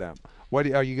do for them?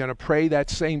 Are you going to pray that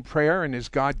same prayer, and is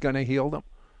God going to heal them?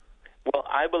 Well,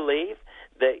 I believe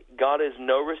that God is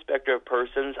no respecter of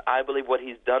persons. I believe what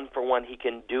he's done for one, he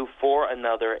can do for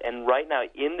another. And right now,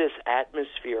 in this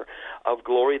atmosphere of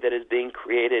glory that is being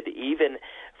created, even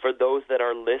for those that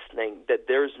are listening, that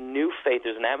there's new faith,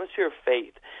 there's an atmosphere of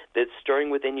faith that's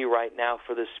stirring within you right now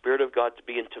for the Spirit of God to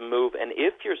begin to move. And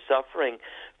if you're suffering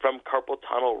from carpal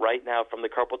tunnel right now, from the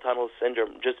carpal tunnel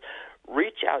syndrome, just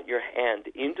reach out your hand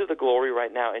into the glory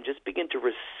right now and just begin to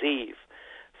receive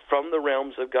from the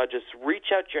realms of God. Just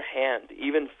reach out your hand,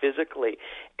 even physically,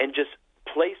 and just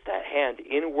place that hand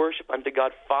in worship unto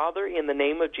God. Father, in the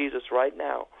name of Jesus right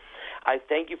now, I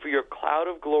thank you for your cloud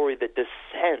of glory that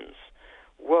descends.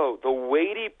 Whoa, the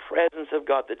weighty presence of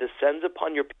God that descends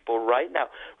upon your people right now,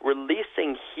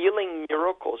 releasing healing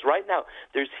miracles. Right now,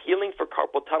 there's healing for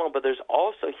carpal tunnel, but there's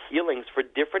also healings for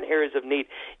different areas of need.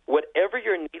 Whatever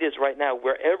your need is right now,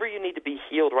 wherever you need to be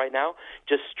healed right now,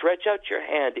 just stretch out your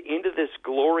hand into this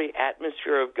glory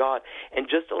atmosphere of God and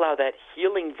just allow that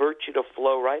healing virtue to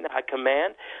flow right now. I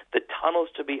command the tunnels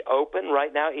to be open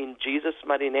right now in Jesus'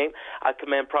 mighty name. I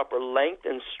command proper length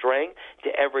and strength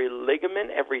to every ligament,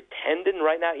 every tendon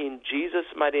right now in Jesus'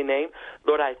 mighty name.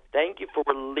 Lord, I thank you for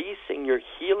releasing your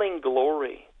healing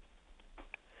glory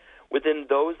within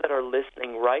those that are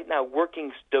listening right now,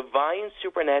 working divine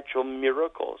supernatural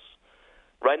miracles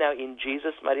right now in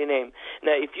Jesus' mighty name.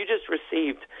 Now, if you just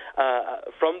received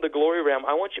from the glory realm,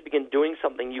 I want you to begin doing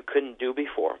something you couldn't do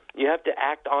before. You have to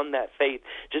act on that faith.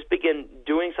 Just begin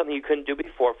doing something you couldn't do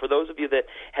before. For those of you that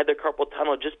had the carpal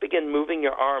tunnel, just begin moving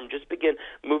your arm. Just begin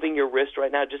moving your wrist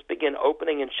right now. Just begin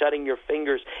opening and shutting your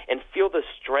fingers and feel the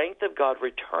strength of God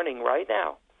returning right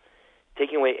now,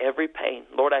 taking away every pain.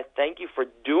 Lord, I thank you for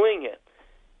doing it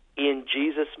in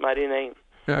Jesus' mighty name.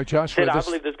 Now, Joshua, Sid, I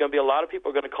believe there's going to be a lot of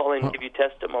people going to call in and give you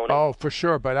testimony. Oh, for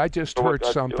sure. But I just heard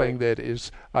something that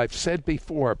is, I've said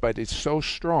before, but it's so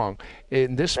strong.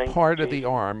 In this part of the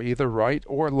arm, either right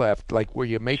or left, like where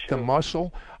you make the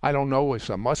muscle, I don't know,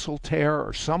 it's a muscle tear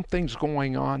or something's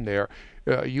going on there,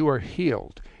 you are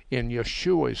healed in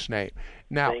Yeshua's name.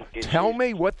 Now, tell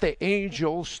me what the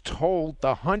angels told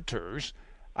the hunters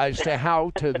as to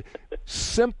how to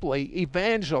simply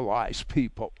evangelize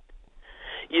people.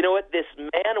 You know what? This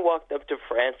man walked up to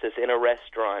Frances in a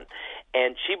restaurant,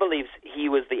 and she believes he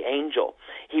was the angel.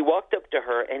 He walked up to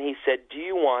her, and he said, do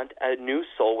you want a new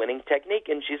soul-winning technique?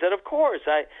 And she said, of course.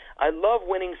 I love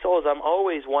winning souls. I'm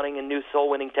always wanting a new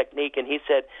soul-winning technique. And he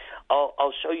said,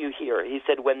 I'll show you here. He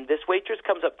said, when this waitress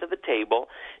comes up to the table,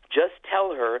 just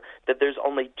tell her that there's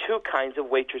only two kinds of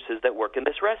waitresses that work in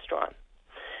this restaurant.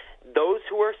 Those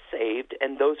who are saved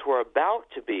and those who are about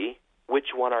to be,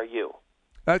 which one are you?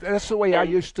 That's the way I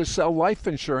used to sell life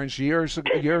insurance years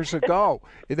ago.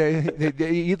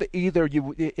 Either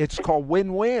it's called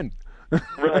win-win.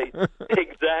 Right,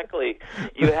 exactly.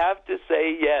 You have to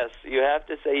say yes. You have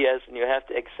to say yes, and you have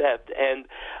to accept. And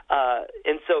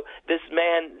so this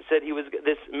man said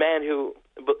this man who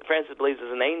Frances believes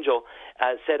is an angel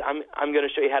said, I'm going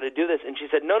to show you how to do this. And she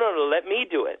said, no, let me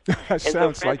do it. That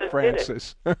sounds like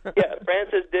Frances. Yeah,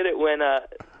 Frances did it when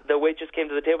the waitress came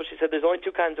to the table. She said, there's only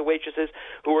two kinds of waitresses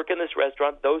who work in this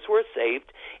restaurant, those who are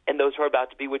saved and those who are about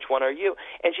to be. Which one are you?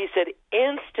 And she said,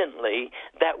 instantly,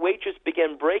 that waitress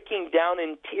began breaking down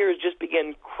in tears, just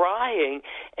began crying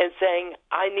and saying,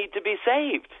 I need to be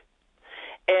saved.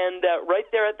 And right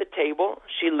there at the table,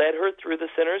 she led her through the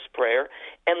sinner's prayer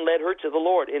and led her to the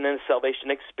Lord in a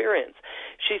salvation experience.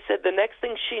 She said the next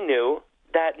thing she knew,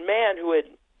 that man who had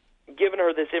given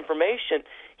her this information,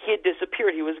 he had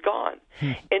disappeared. He was gone.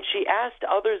 And she asked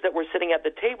others that were sitting at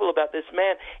the table about this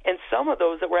man, and some of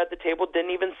those that were at the table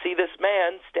didn't even see this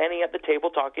man standing at the table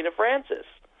talking to Frances.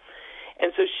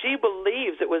 And so she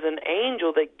believes it was an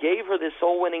angel that gave her this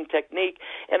soul-winning technique.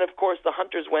 And, of course, the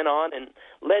hunters went on and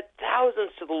led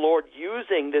thousands to the Lord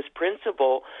using this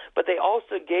principle, but they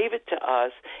also gave it to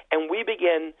us, and we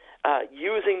began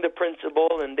using the principle,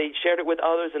 and they shared it with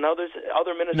others and other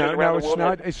ministers around the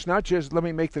world. It's not just, let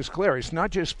me make this clear, it's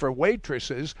not just for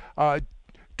waitresses.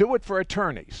 Do it for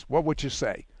attorneys. What would you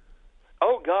say?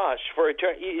 Oh, gosh, for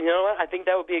attorney, you know what? I think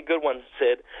that would be a good one,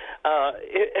 Sid.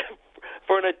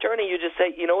 For an attorney, you just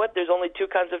say, you know what, there's only two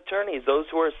kinds of attorneys, those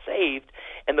who are saved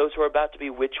and those who are about to be.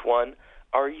 Which one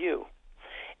are you?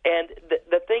 And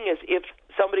the thing is, if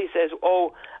somebody says,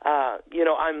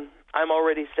 I'm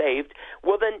already saved,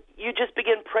 well, then you just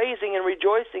begin praising and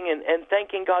rejoicing and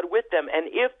thanking God with them. And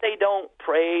if they don't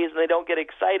praise and they don't get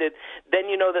excited, then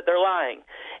you know that they're lying.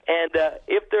 And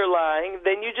if they're lying,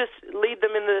 then you just lead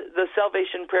them in the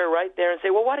salvation prayer right there and say,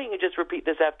 well, why don't you just repeat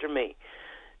this after me?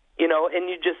 You know, and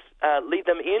you just lead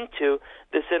them into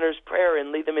the sinner's prayer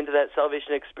and lead them into that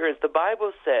salvation experience. The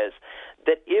Bible says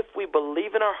that if we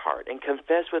believe in our heart and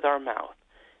confess with our mouth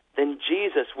then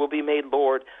Jesus will be made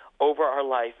Lord over our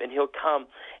life, and he'll come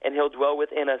and he'll dwell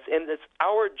within us. And it's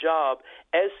our job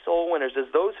as soul winners, as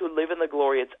those who live in the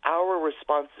glory, it's our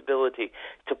responsibility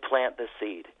to plant the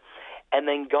seed. And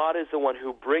then God is the one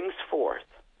who brings forth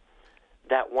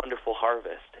that wonderful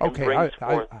harvest. Okay,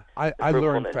 I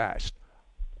learned fast.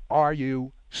 Are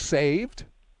you saved,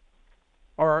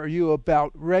 or are you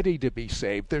about ready to be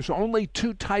saved? There's only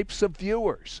two types of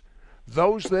viewers,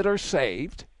 those that are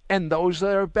saved and those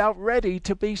that are about ready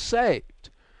to be saved.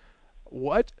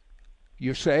 What?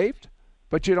 You're saved,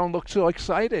 but you don't look so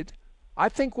excited? I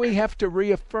think we have to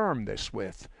reaffirm this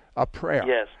with a prayer.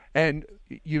 Yes. And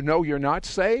you know you're not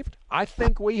saved? I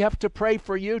think we have to pray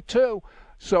for you too.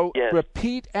 So yes.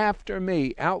 Repeat after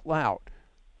me out loud.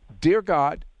 Dear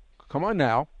God, come on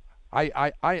now.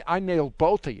 I nailed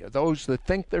both of you, those that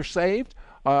think they're saved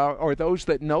or those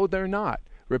that know they're not.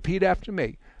 Repeat after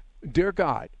me. Dear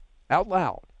God, out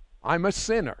loud, I'm a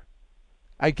sinner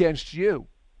against you,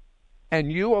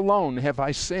 and you alone have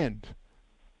I sinned,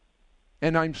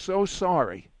 and I'm so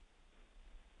sorry.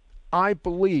 I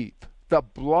believe the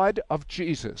blood of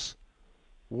Jesus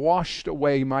washed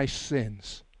away my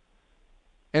sins,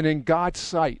 and in God's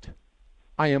sight,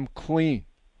 I am clean.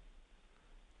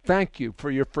 Thank you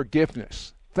for your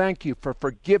forgiveness. Thank you for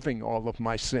forgiving all of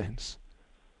my sins.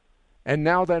 And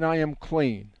now that I am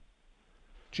clean,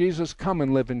 Jesus, come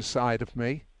and live inside of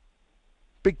me.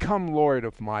 Become Lord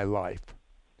of my life.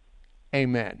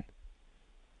 Amen.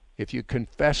 If you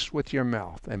confess with your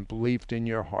mouth and believed in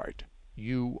your heart,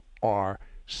 you are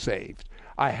saved.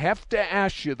 I have to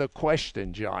ask you the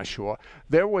question, Joshua.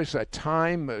 There was a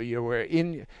time you were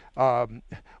in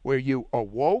where you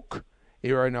awoke.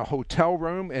 You were in a hotel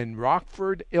room in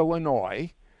Rockford,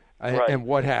 Illinois, right. And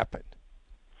what happened?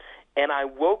 And I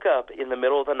woke up in the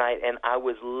middle of the night, and I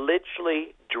was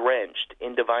literally drenched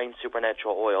in divine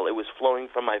supernatural oil. It was flowing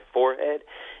from my forehead.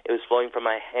 It was flowing from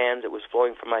my hands. It was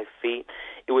flowing from my feet.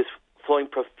 It was flowing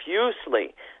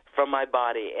profusely from my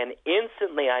body. And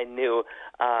instantly I knew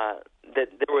that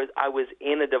I was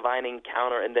in a divine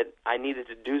encounter and that I needed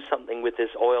to do something with this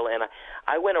oil. And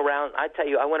I went around, I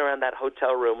went around that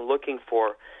hotel room looking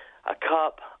for a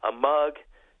cup, a mug,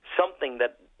 something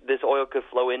that this oil could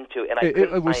flow into, and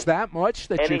it was that much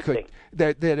that anything. You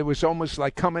could that it was almost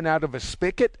like coming out of a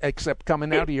spigot, except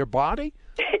coming out of your body.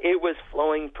 It was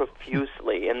flowing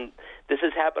profusely, and this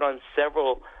has happened on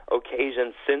several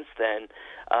occasions since then.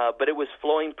 But it was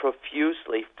flowing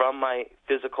profusely from my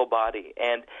physical body,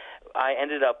 and I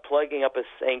ended up plugging up a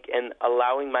sink and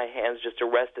allowing my hands just to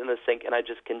rest in the sink, and I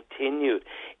just continued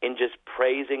in just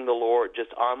praising the Lord,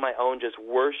 just on my own, just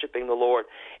worshiping the Lord.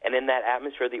 And in that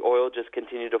atmosphere, the oil just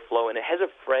continued to flow, and it has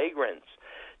a fragrance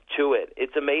to it.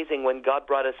 It's amazing when God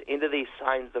brought us into these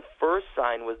signs. The first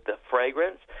sign was the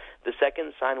fragrance, the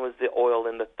second sign was the oil,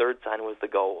 and the third sign was the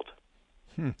gold.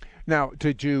 Now,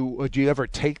 did you ever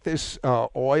take this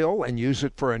oil and use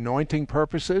it for anointing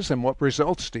purposes, and what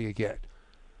results do you get?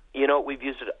 You know, we've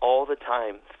used it all the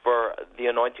time for the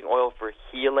anointing oil for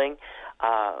healing.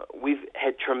 We've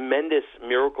had tremendous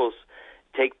miracles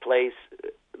take place.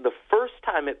 The first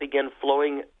time it began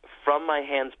flowing from my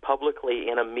hands publicly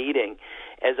in a meeting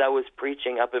as I was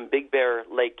preaching up in Big Bear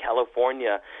Lake,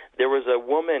 California. There was a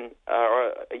woman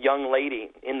or a young lady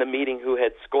in the meeting who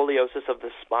had scoliosis of the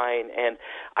spine, and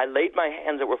I laid my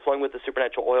hands that were flowing with the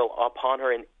supernatural oil upon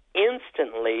her, and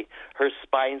instantly her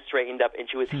spine straightened up and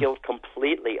she was healed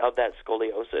completely of that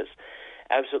scoliosis.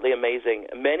 Absolutely amazing.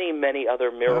 Many, many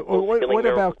other miracles. What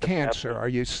about cancer? Are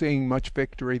you seeing much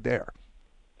victory there?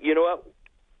 You know what?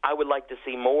 I would like to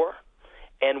see more,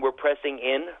 and we're pressing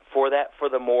in for that, for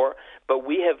the more. But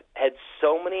we have had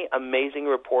so many amazing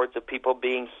reports of people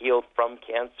being healed from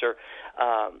cancer.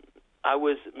 I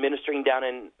was ministering down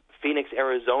in Phoenix,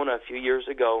 Arizona a few years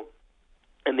ago,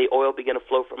 and the oil began to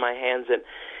flow from my hands, and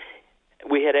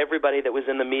we had everybody that was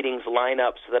in the meetings line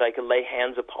up so that I could lay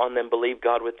hands upon them, believe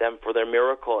God with them for their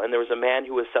miracle. And there was a man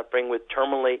who was suffering with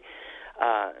terminal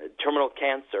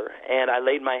cancer, and I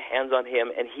laid my hands on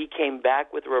him, and he came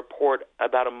back with a report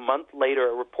about a month later,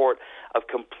 a report of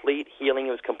complete healing.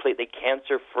 He was completely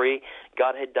cancer-free.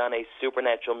 God had done a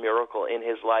supernatural miracle in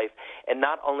his life. And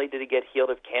not only did he get healed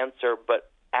of cancer,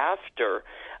 but after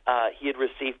he had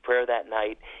received prayer that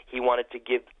night, he wanted to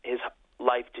give his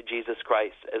life to Jesus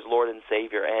Christ as Lord and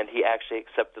Savior, and he actually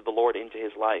accepted the Lord into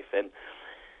his life, and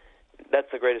that's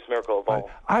the greatest miracle of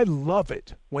all. I love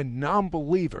it when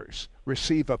non-believers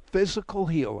receive a physical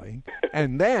healing,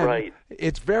 and then right.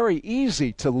 It's very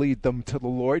easy to lead them to the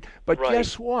Lord, but right.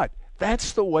 Guess what?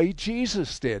 That's the way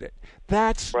Jesus did it.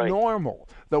 That's right. normal.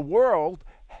 The world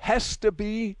has to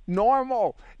be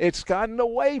normal. It's gotten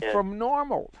away from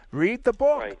normal. Read the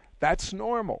book. Right. That's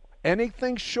normal.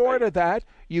 Anything short of that,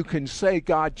 you can say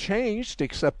God changed,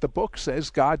 except the book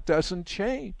says God doesn't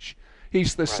change.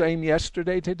 He's the same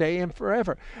yesterday, today, and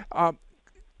forever.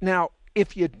 Now,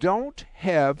 if you don't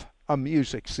have a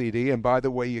music CD, and by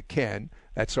the way, you can,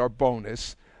 that's our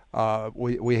bonus.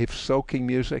 We have soaking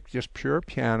music, just pure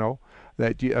piano,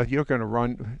 that you're going to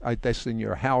run this in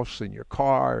your house, in your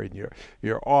car, in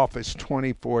your office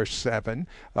 24/7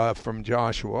 from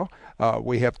Joshua.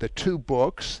 We have the 2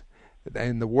 books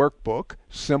and the workbook,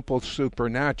 Simple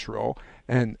Supernatural,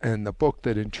 and the book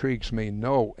that intrigues me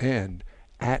no end,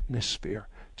 Atmosphere.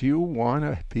 Do you want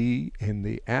to be in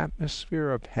the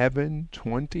atmosphere of heaven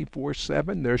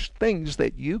 24/7? There's things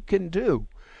that you can do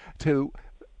to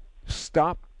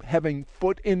stop having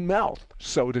foot in mouth,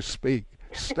 so to speak.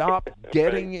 Stop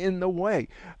getting in the way.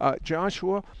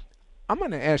 Joshua, I'm going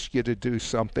to ask you to do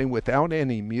something without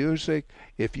any music.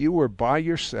 If you were by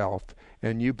yourself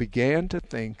and you began to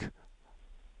think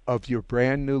of your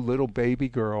brand new little baby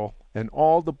girl and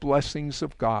all the blessings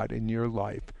of God in your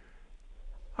life,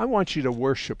 I want you to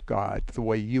worship God the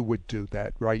way you would do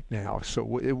that right now.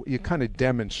 So you kind of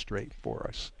demonstrate for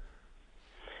us.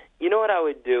 You know what I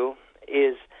would do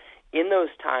is, in those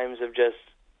times of just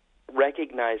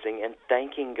recognizing and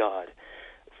thanking God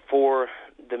for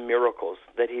the miracles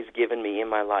that He's given me in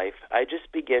my life, I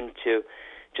just begin to,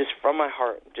 just from my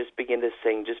heart, just begin to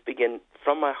sing, just begin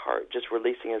from my heart, just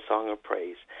releasing a song of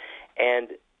praise. And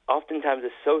oftentimes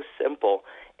it's so simple,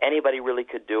 anybody really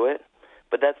could do it,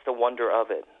 but that's the wonder of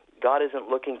it. God isn't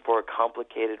looking for a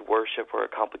complicated worship or a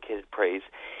complicated praise.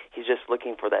 He's just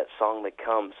looking for that song that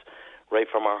comes right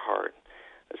from our heart.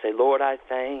 I say, Lord, I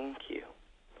thank you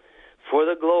for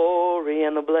the glory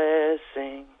and the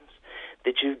blessings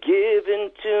that you've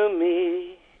given to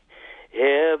me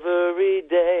every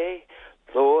day.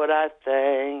 Lord, I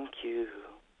thank you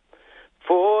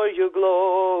for your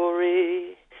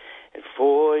glory and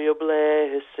for your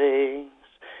blessings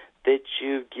that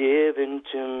you've given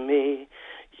to me.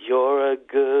 You're a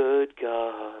good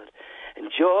God,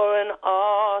 and you're an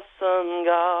awesome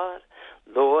God.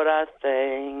 Lord, I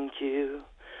thank you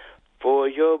for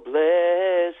your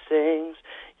blessings.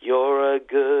 You're a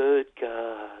good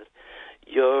God.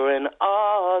 You're an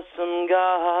awesome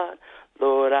God.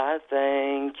 Lord, I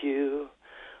thank you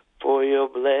for your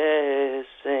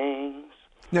blessings.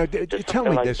 Now, tell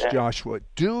me like this, that. Joshua.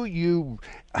 Do you...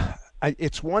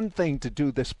 it's one thing to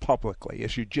do this publicly,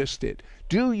 as you just did.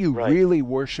 Do you really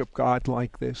worship God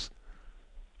like this?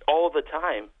 All the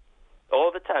time.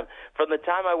 All the time. From the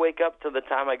time I wake up to the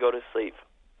time I go to sleep.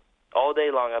 All day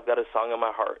long, I've got a song in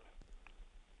my heart.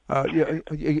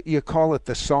 You call it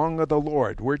the Song of the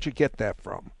Lord. Where'd you get that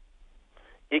from?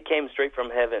 It came straight from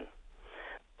heaven.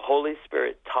 Holy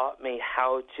Spirit taught me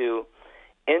how to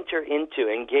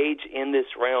engage in this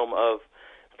realm of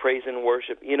praise and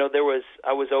worship. You know,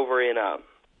 I was over in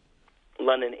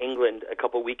London, England, a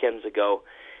couple weekends ago,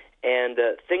 and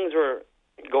things were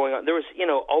going on. There was,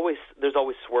 there's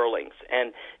always swirlings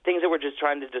and things that were just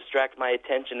trying to distract my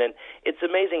attention. And it's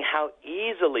amazing how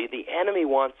easily the enemy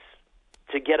wants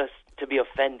to get us to be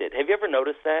offended. Have you ever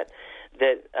noticed that?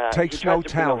 Takes no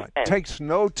talent. Takes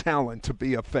no talent to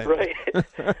be offended.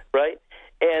 Right, right.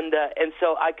 And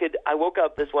so I woke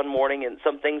up this one morning and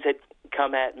some things had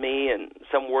come at me and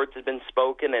some words had been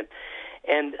spoken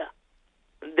and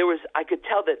I could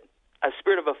tell that a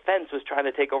spirit of offense was trying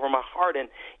to take over my heart, and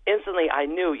instantly I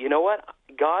knew, you know what?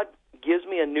 God gives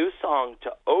me a new song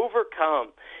to overcome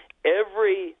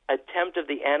every attempt of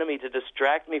the enemy to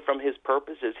distract me from his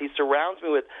purposes. He surrounds me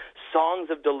with songs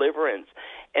of deliverance.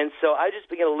 And so I just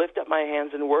began to lift up my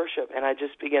hands in worship, and I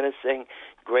just began to sing,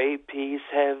 "Great peace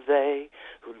have they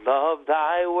who love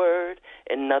thy word,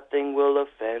 and nothing will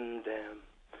offend them.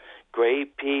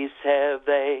 Great peace have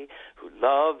they who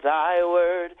love thy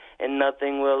word, and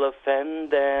nothing will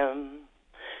offend them.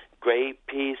 Great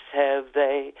peace have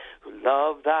they who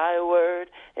love thy word,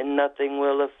 and nothing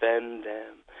will offend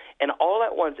them." And all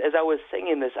at once, as I was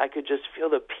singing this, I could just feel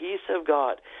the peace of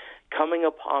God coming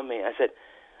upon me. I said,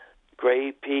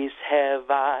 "Great peace have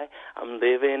I, I'm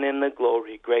living in the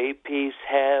glory. Great peace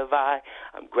have I,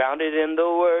 I'm grounded in the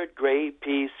word. Great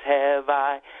peace have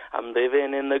I, I'm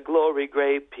living in the glory.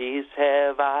 Great peace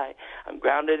have I, I'm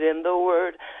grounded in the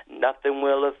word. Nothing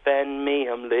will offend me,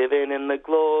 I'm living in the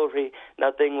glory.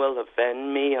 Nothing will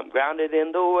offend me, I'm grounded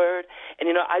in the word." And,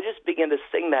 I just began to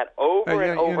sing that over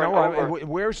and over and over.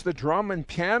 Where's the drum and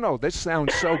piano? This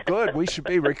sounds so good. We should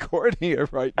be recording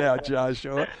it right now,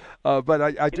 Joshua. But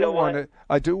I do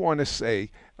want to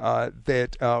say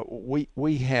that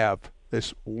we have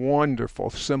this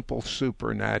wonderful, simple,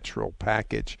 supernatural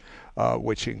package,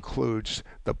 which includes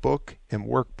the book and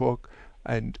workbook.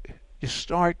 And you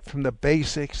start from the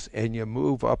basics and you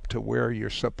move up to where you're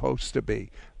supposed to be.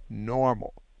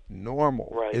 Normal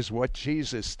Right. is what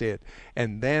Jesus did.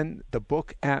 And then the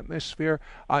book Atmosphere,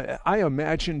 I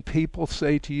imagine people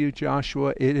say to you,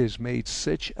 Joshua, it has made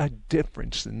such a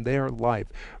difference in their life,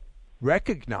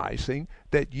 recognizing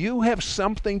that you have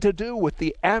something to do with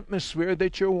the atmosphere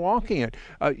that you're walking in.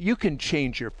 You can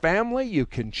change your family, you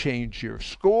can change your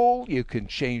school, you can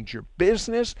change your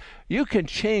business, you can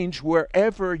change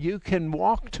wherever you can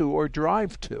walk to or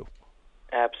drive to.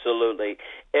 Absolutely.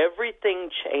 Everything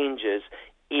changes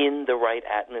in the right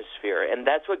atmosphere. And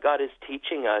that's what God is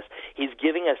teaching us. He's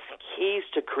giving us keys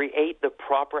to create the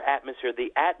proper atmosphere,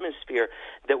 the atmosphere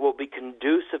that will be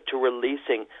conducive to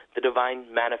releasing the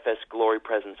divine manifest glory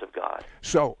presence of God.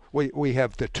 So we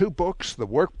have the two books, the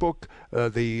workbook,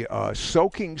 the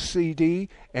soaking CD,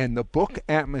 and the book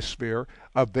Atmosphere,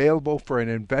 available for an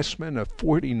investment of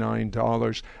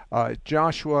 $49.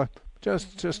 Joshua,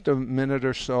 just a minute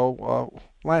or so,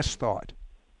 last thought.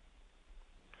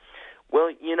 Well,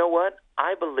 you know what?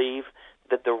 I believe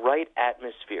that the right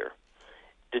atmosphere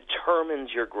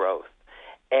determines your growth.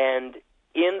 And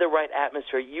in the right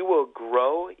atmosphere, you will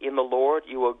grow in the Lord.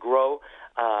 You will grow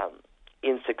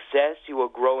in success. You will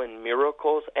grow in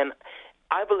miracles. And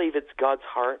I believe it's God's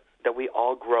heart that we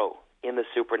all grow in the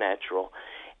supernatural.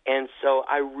 And so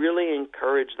I really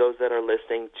encourage those that are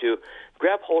listening to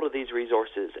grab hold of these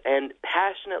resources and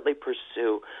passionately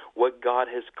pursue what God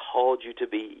has called you to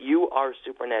be. You are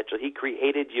supernatural. He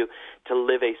created you to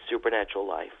live a supernatural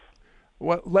life.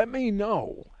 Well, let me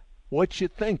know what you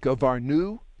think of our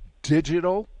new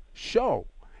digital show.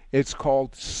 It's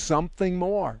called Something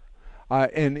More.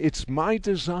 And it's my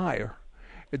desire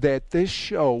that this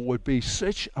show would be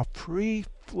such a free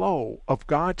flow of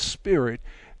God's Spirit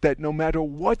that no matter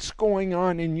what's going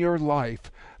on in your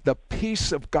life, the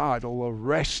peace of God will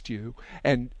arrest you,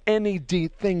 and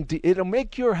it'll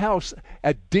make your house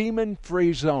a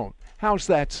demon-free zone. How's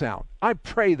that sound? I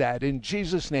pray that in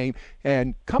Jesus' name,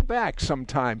 and come back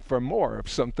sometime for more of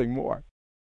Something More.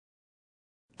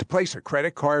 To place a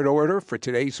credit card order for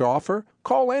today's offer,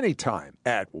 call anytime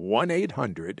at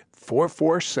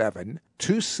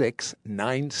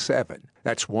 1-800-447-2697.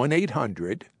 That's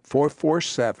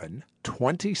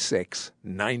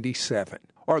 1-800-447-2697.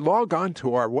 Or log on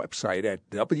to our website at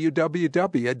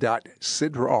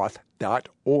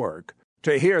www.sidroth.org.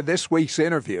 To hear this week's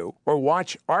interview or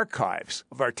watch archives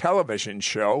of our television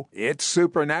show, It's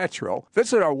Supernatural,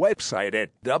 visit our website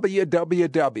at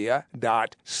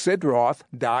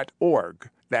www.sidroth.org.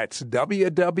 That's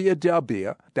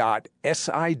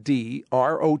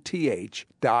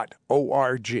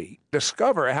www.sidroth.org.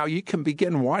 Discover how you can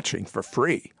begin watching for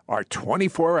free our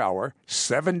 24-hour,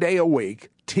 7-day-a-week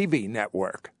TV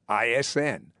network,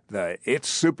 ISN, the It's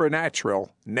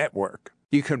Supernatural Network.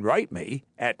 You can write me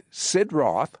at Sid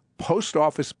Roth, Post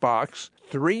Office Box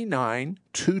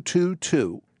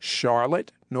 39222,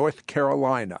 Charlotte, North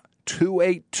Carolina,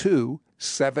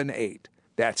 28278.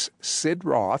 That's Sid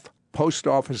Roth, Post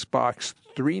Office Box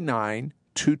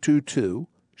 39222,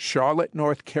 Charlotte,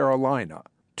 North Carolina,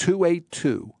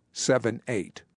 28278.